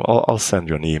 Oh, I'll send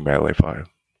you an email if I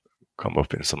come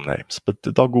up in some names. But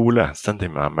Dag Ole, send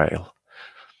him a mail.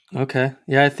 Okay.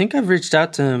 Yeah, I think I've reached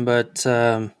out to him, but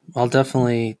I'll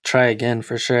definitely try again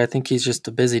for sure. I think he's just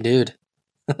a busy dude.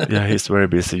 Yeah, he's very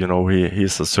busy. You know,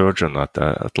 he's a surgeon at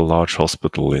a large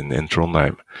hospital in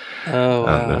Trondheim. Oh,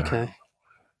 wow, okay.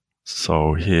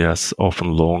 So he has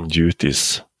often long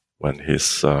duties when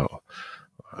he's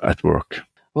at work.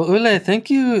 Well, Ule, thank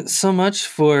you so much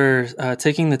for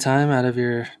taking the time out of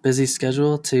your busy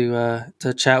schedule to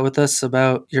chat with us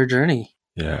about your journey.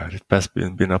 Yeah, it has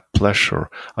been a pleasure.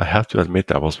 I have to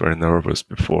admit I was very nervous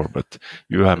before, but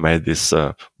you have made this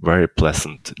very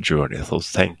pleasant journey. So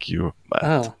thank you, Matt.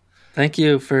 Oh, thank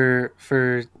you for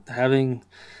having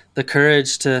the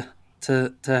courage to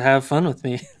have fun with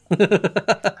me.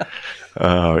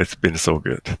 It's been so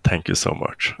good. Thank you so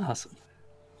much. Awesome.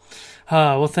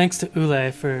 Well, thanks to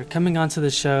Ule for coming onto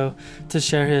the show to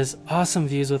share his awesome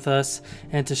views with us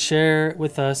and to share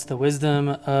with us the wisdom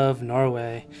of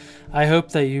Norway. I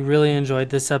hope that you really enjoyed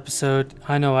this episode.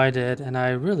 I know I did, and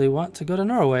I really want to go to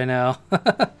Norway now.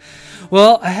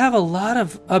 Well, I have a lot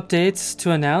of updates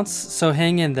to announce, so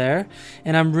hang in there.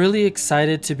 And I'm really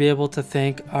excited to be able to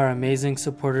thank our amazing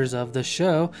supporters of the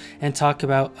show and talk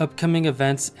about upcoming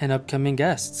events and upcoming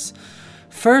guests.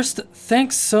 First,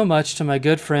 thanks so much to my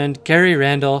good friend Gary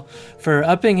Randall for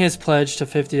upping his pledge to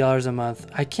 $50 a month.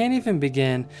 I can't even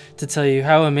begin to tell you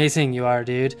how amazing you are,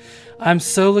 dude. I'm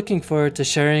so looking forward to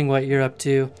sharing what you're up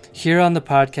to here on the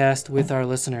podcast with our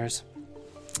listeners.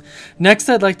 Next,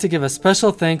 I'd like to give a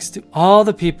special thanks to all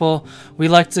the people we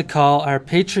like to call our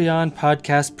Patreon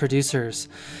podcast producers.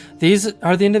 These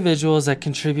are the individuals that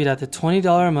contribute at the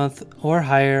 $20 a month or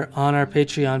higher on our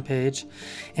Patreon page,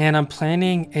 and I'm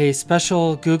planning a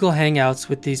special Google Hangouts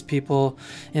with these people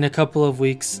in a couple of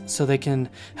weeks so they can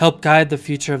help guide the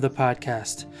future of the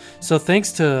podcast. So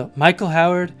thanks to Michael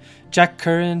Howard, Jack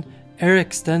Curran,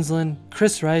 Eric Stenslin,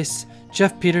 Chris Rice,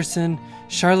 Jeff Peterson,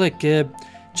 Charlotte Gibb,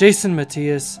 Jason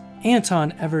Matthias,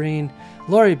 Anton Everine,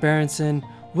 Laurie Berenson,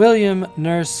 William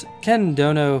Nurse, Ken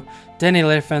Dono, Danny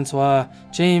Lefrancois,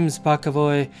 James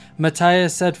Bakavoy,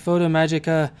 Matthias said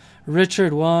Photomagica,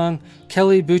 Richard Wong,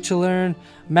 Kelly Buchalern,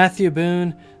 Matthew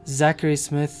Boone, Zachary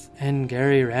Smith, and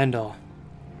Gary Randall.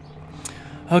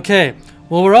 Okay,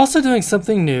 well, we're also doing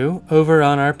something new over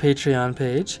on our Patreon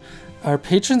page. Our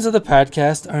patrons of the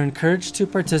podcast are encouraged to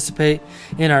participate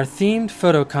in our themed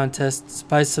photo contests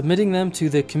by submitting them to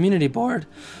the community board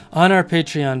on our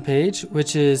Patreon page,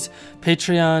 which is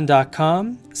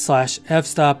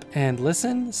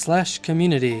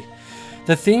patreon.com/fstopandlisten/community.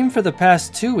 The theme for the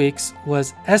past 2 weeks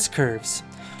was S-curves.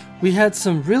 We had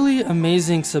some really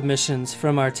amazing submissions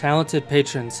from our talented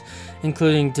patrons,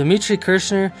 including Dimitri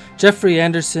Kirschner, Jeffrey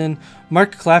Anderson,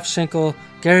 Mark Klafschenkel,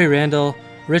 Gary Randall,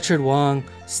 Richard Wong,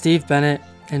 Steve Bennett,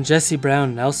 and Jesse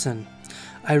Brown Nelson.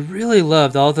 I really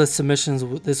loved all the submissions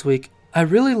this week. We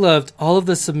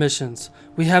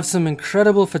have some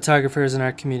incredible photographers in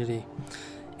our community.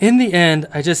 In the end,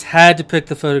 I just had to pick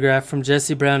the photograph from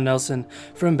Jesse Brown Nelson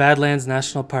from Badlands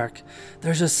National Park.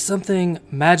 There's just something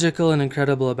magical and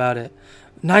incredible about it.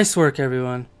 Nice work,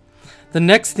 everyone. The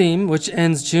next theme, which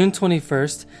ends June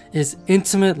 21st, is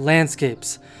intimate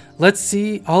landscapes. Let's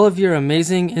see all of your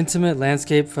amazing intimate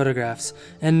landscape photographs.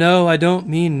 And no, I don't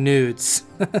mean nudes.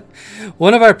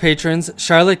 One of our patrons,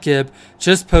 Charlotte Gibb,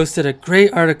 just posted a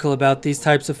great article about these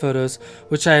types of photos,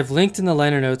 which I have linked in the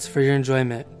liner notes for your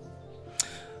enjoyment.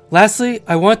 Lastly,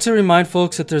 I want to remind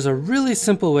folks that there's a really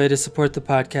simple way to support the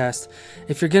podcast.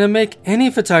 If you're going to make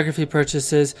any photography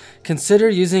purchases, consider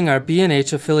using our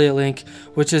B&H affiliate link,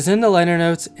 which is in the liner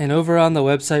notes and over on the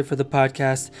website for the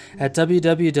podcast at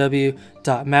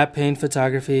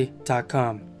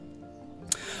www.mattpaynephotography.com.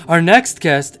 Our next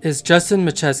guest is Justin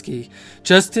Macheski.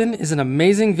 Justin is an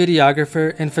amazing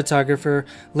videographer and photographer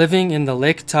living in the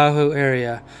Lake Tahoe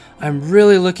area. I'm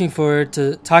really looking forward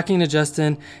to talking to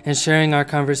Justin and sharing our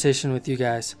conversation with you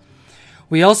guys.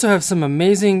 We also have some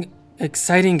amazing,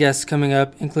 exciting guests coming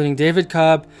up, including David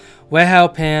Cobb,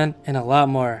 Wehao Pan, and a lot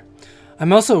more.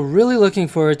 I'm also really looking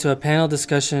forward to a panel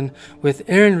discussion with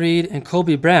Aaron Reed and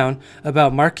Colby Brown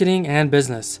about marketing and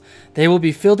business. They will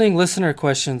be fielding listener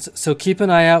questions, so keep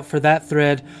an eye out for that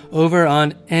thread over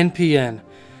on NPN.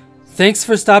 Thanks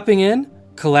for stopping in,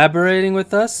 collaborating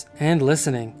with us, and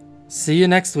listening. See you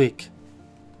next week.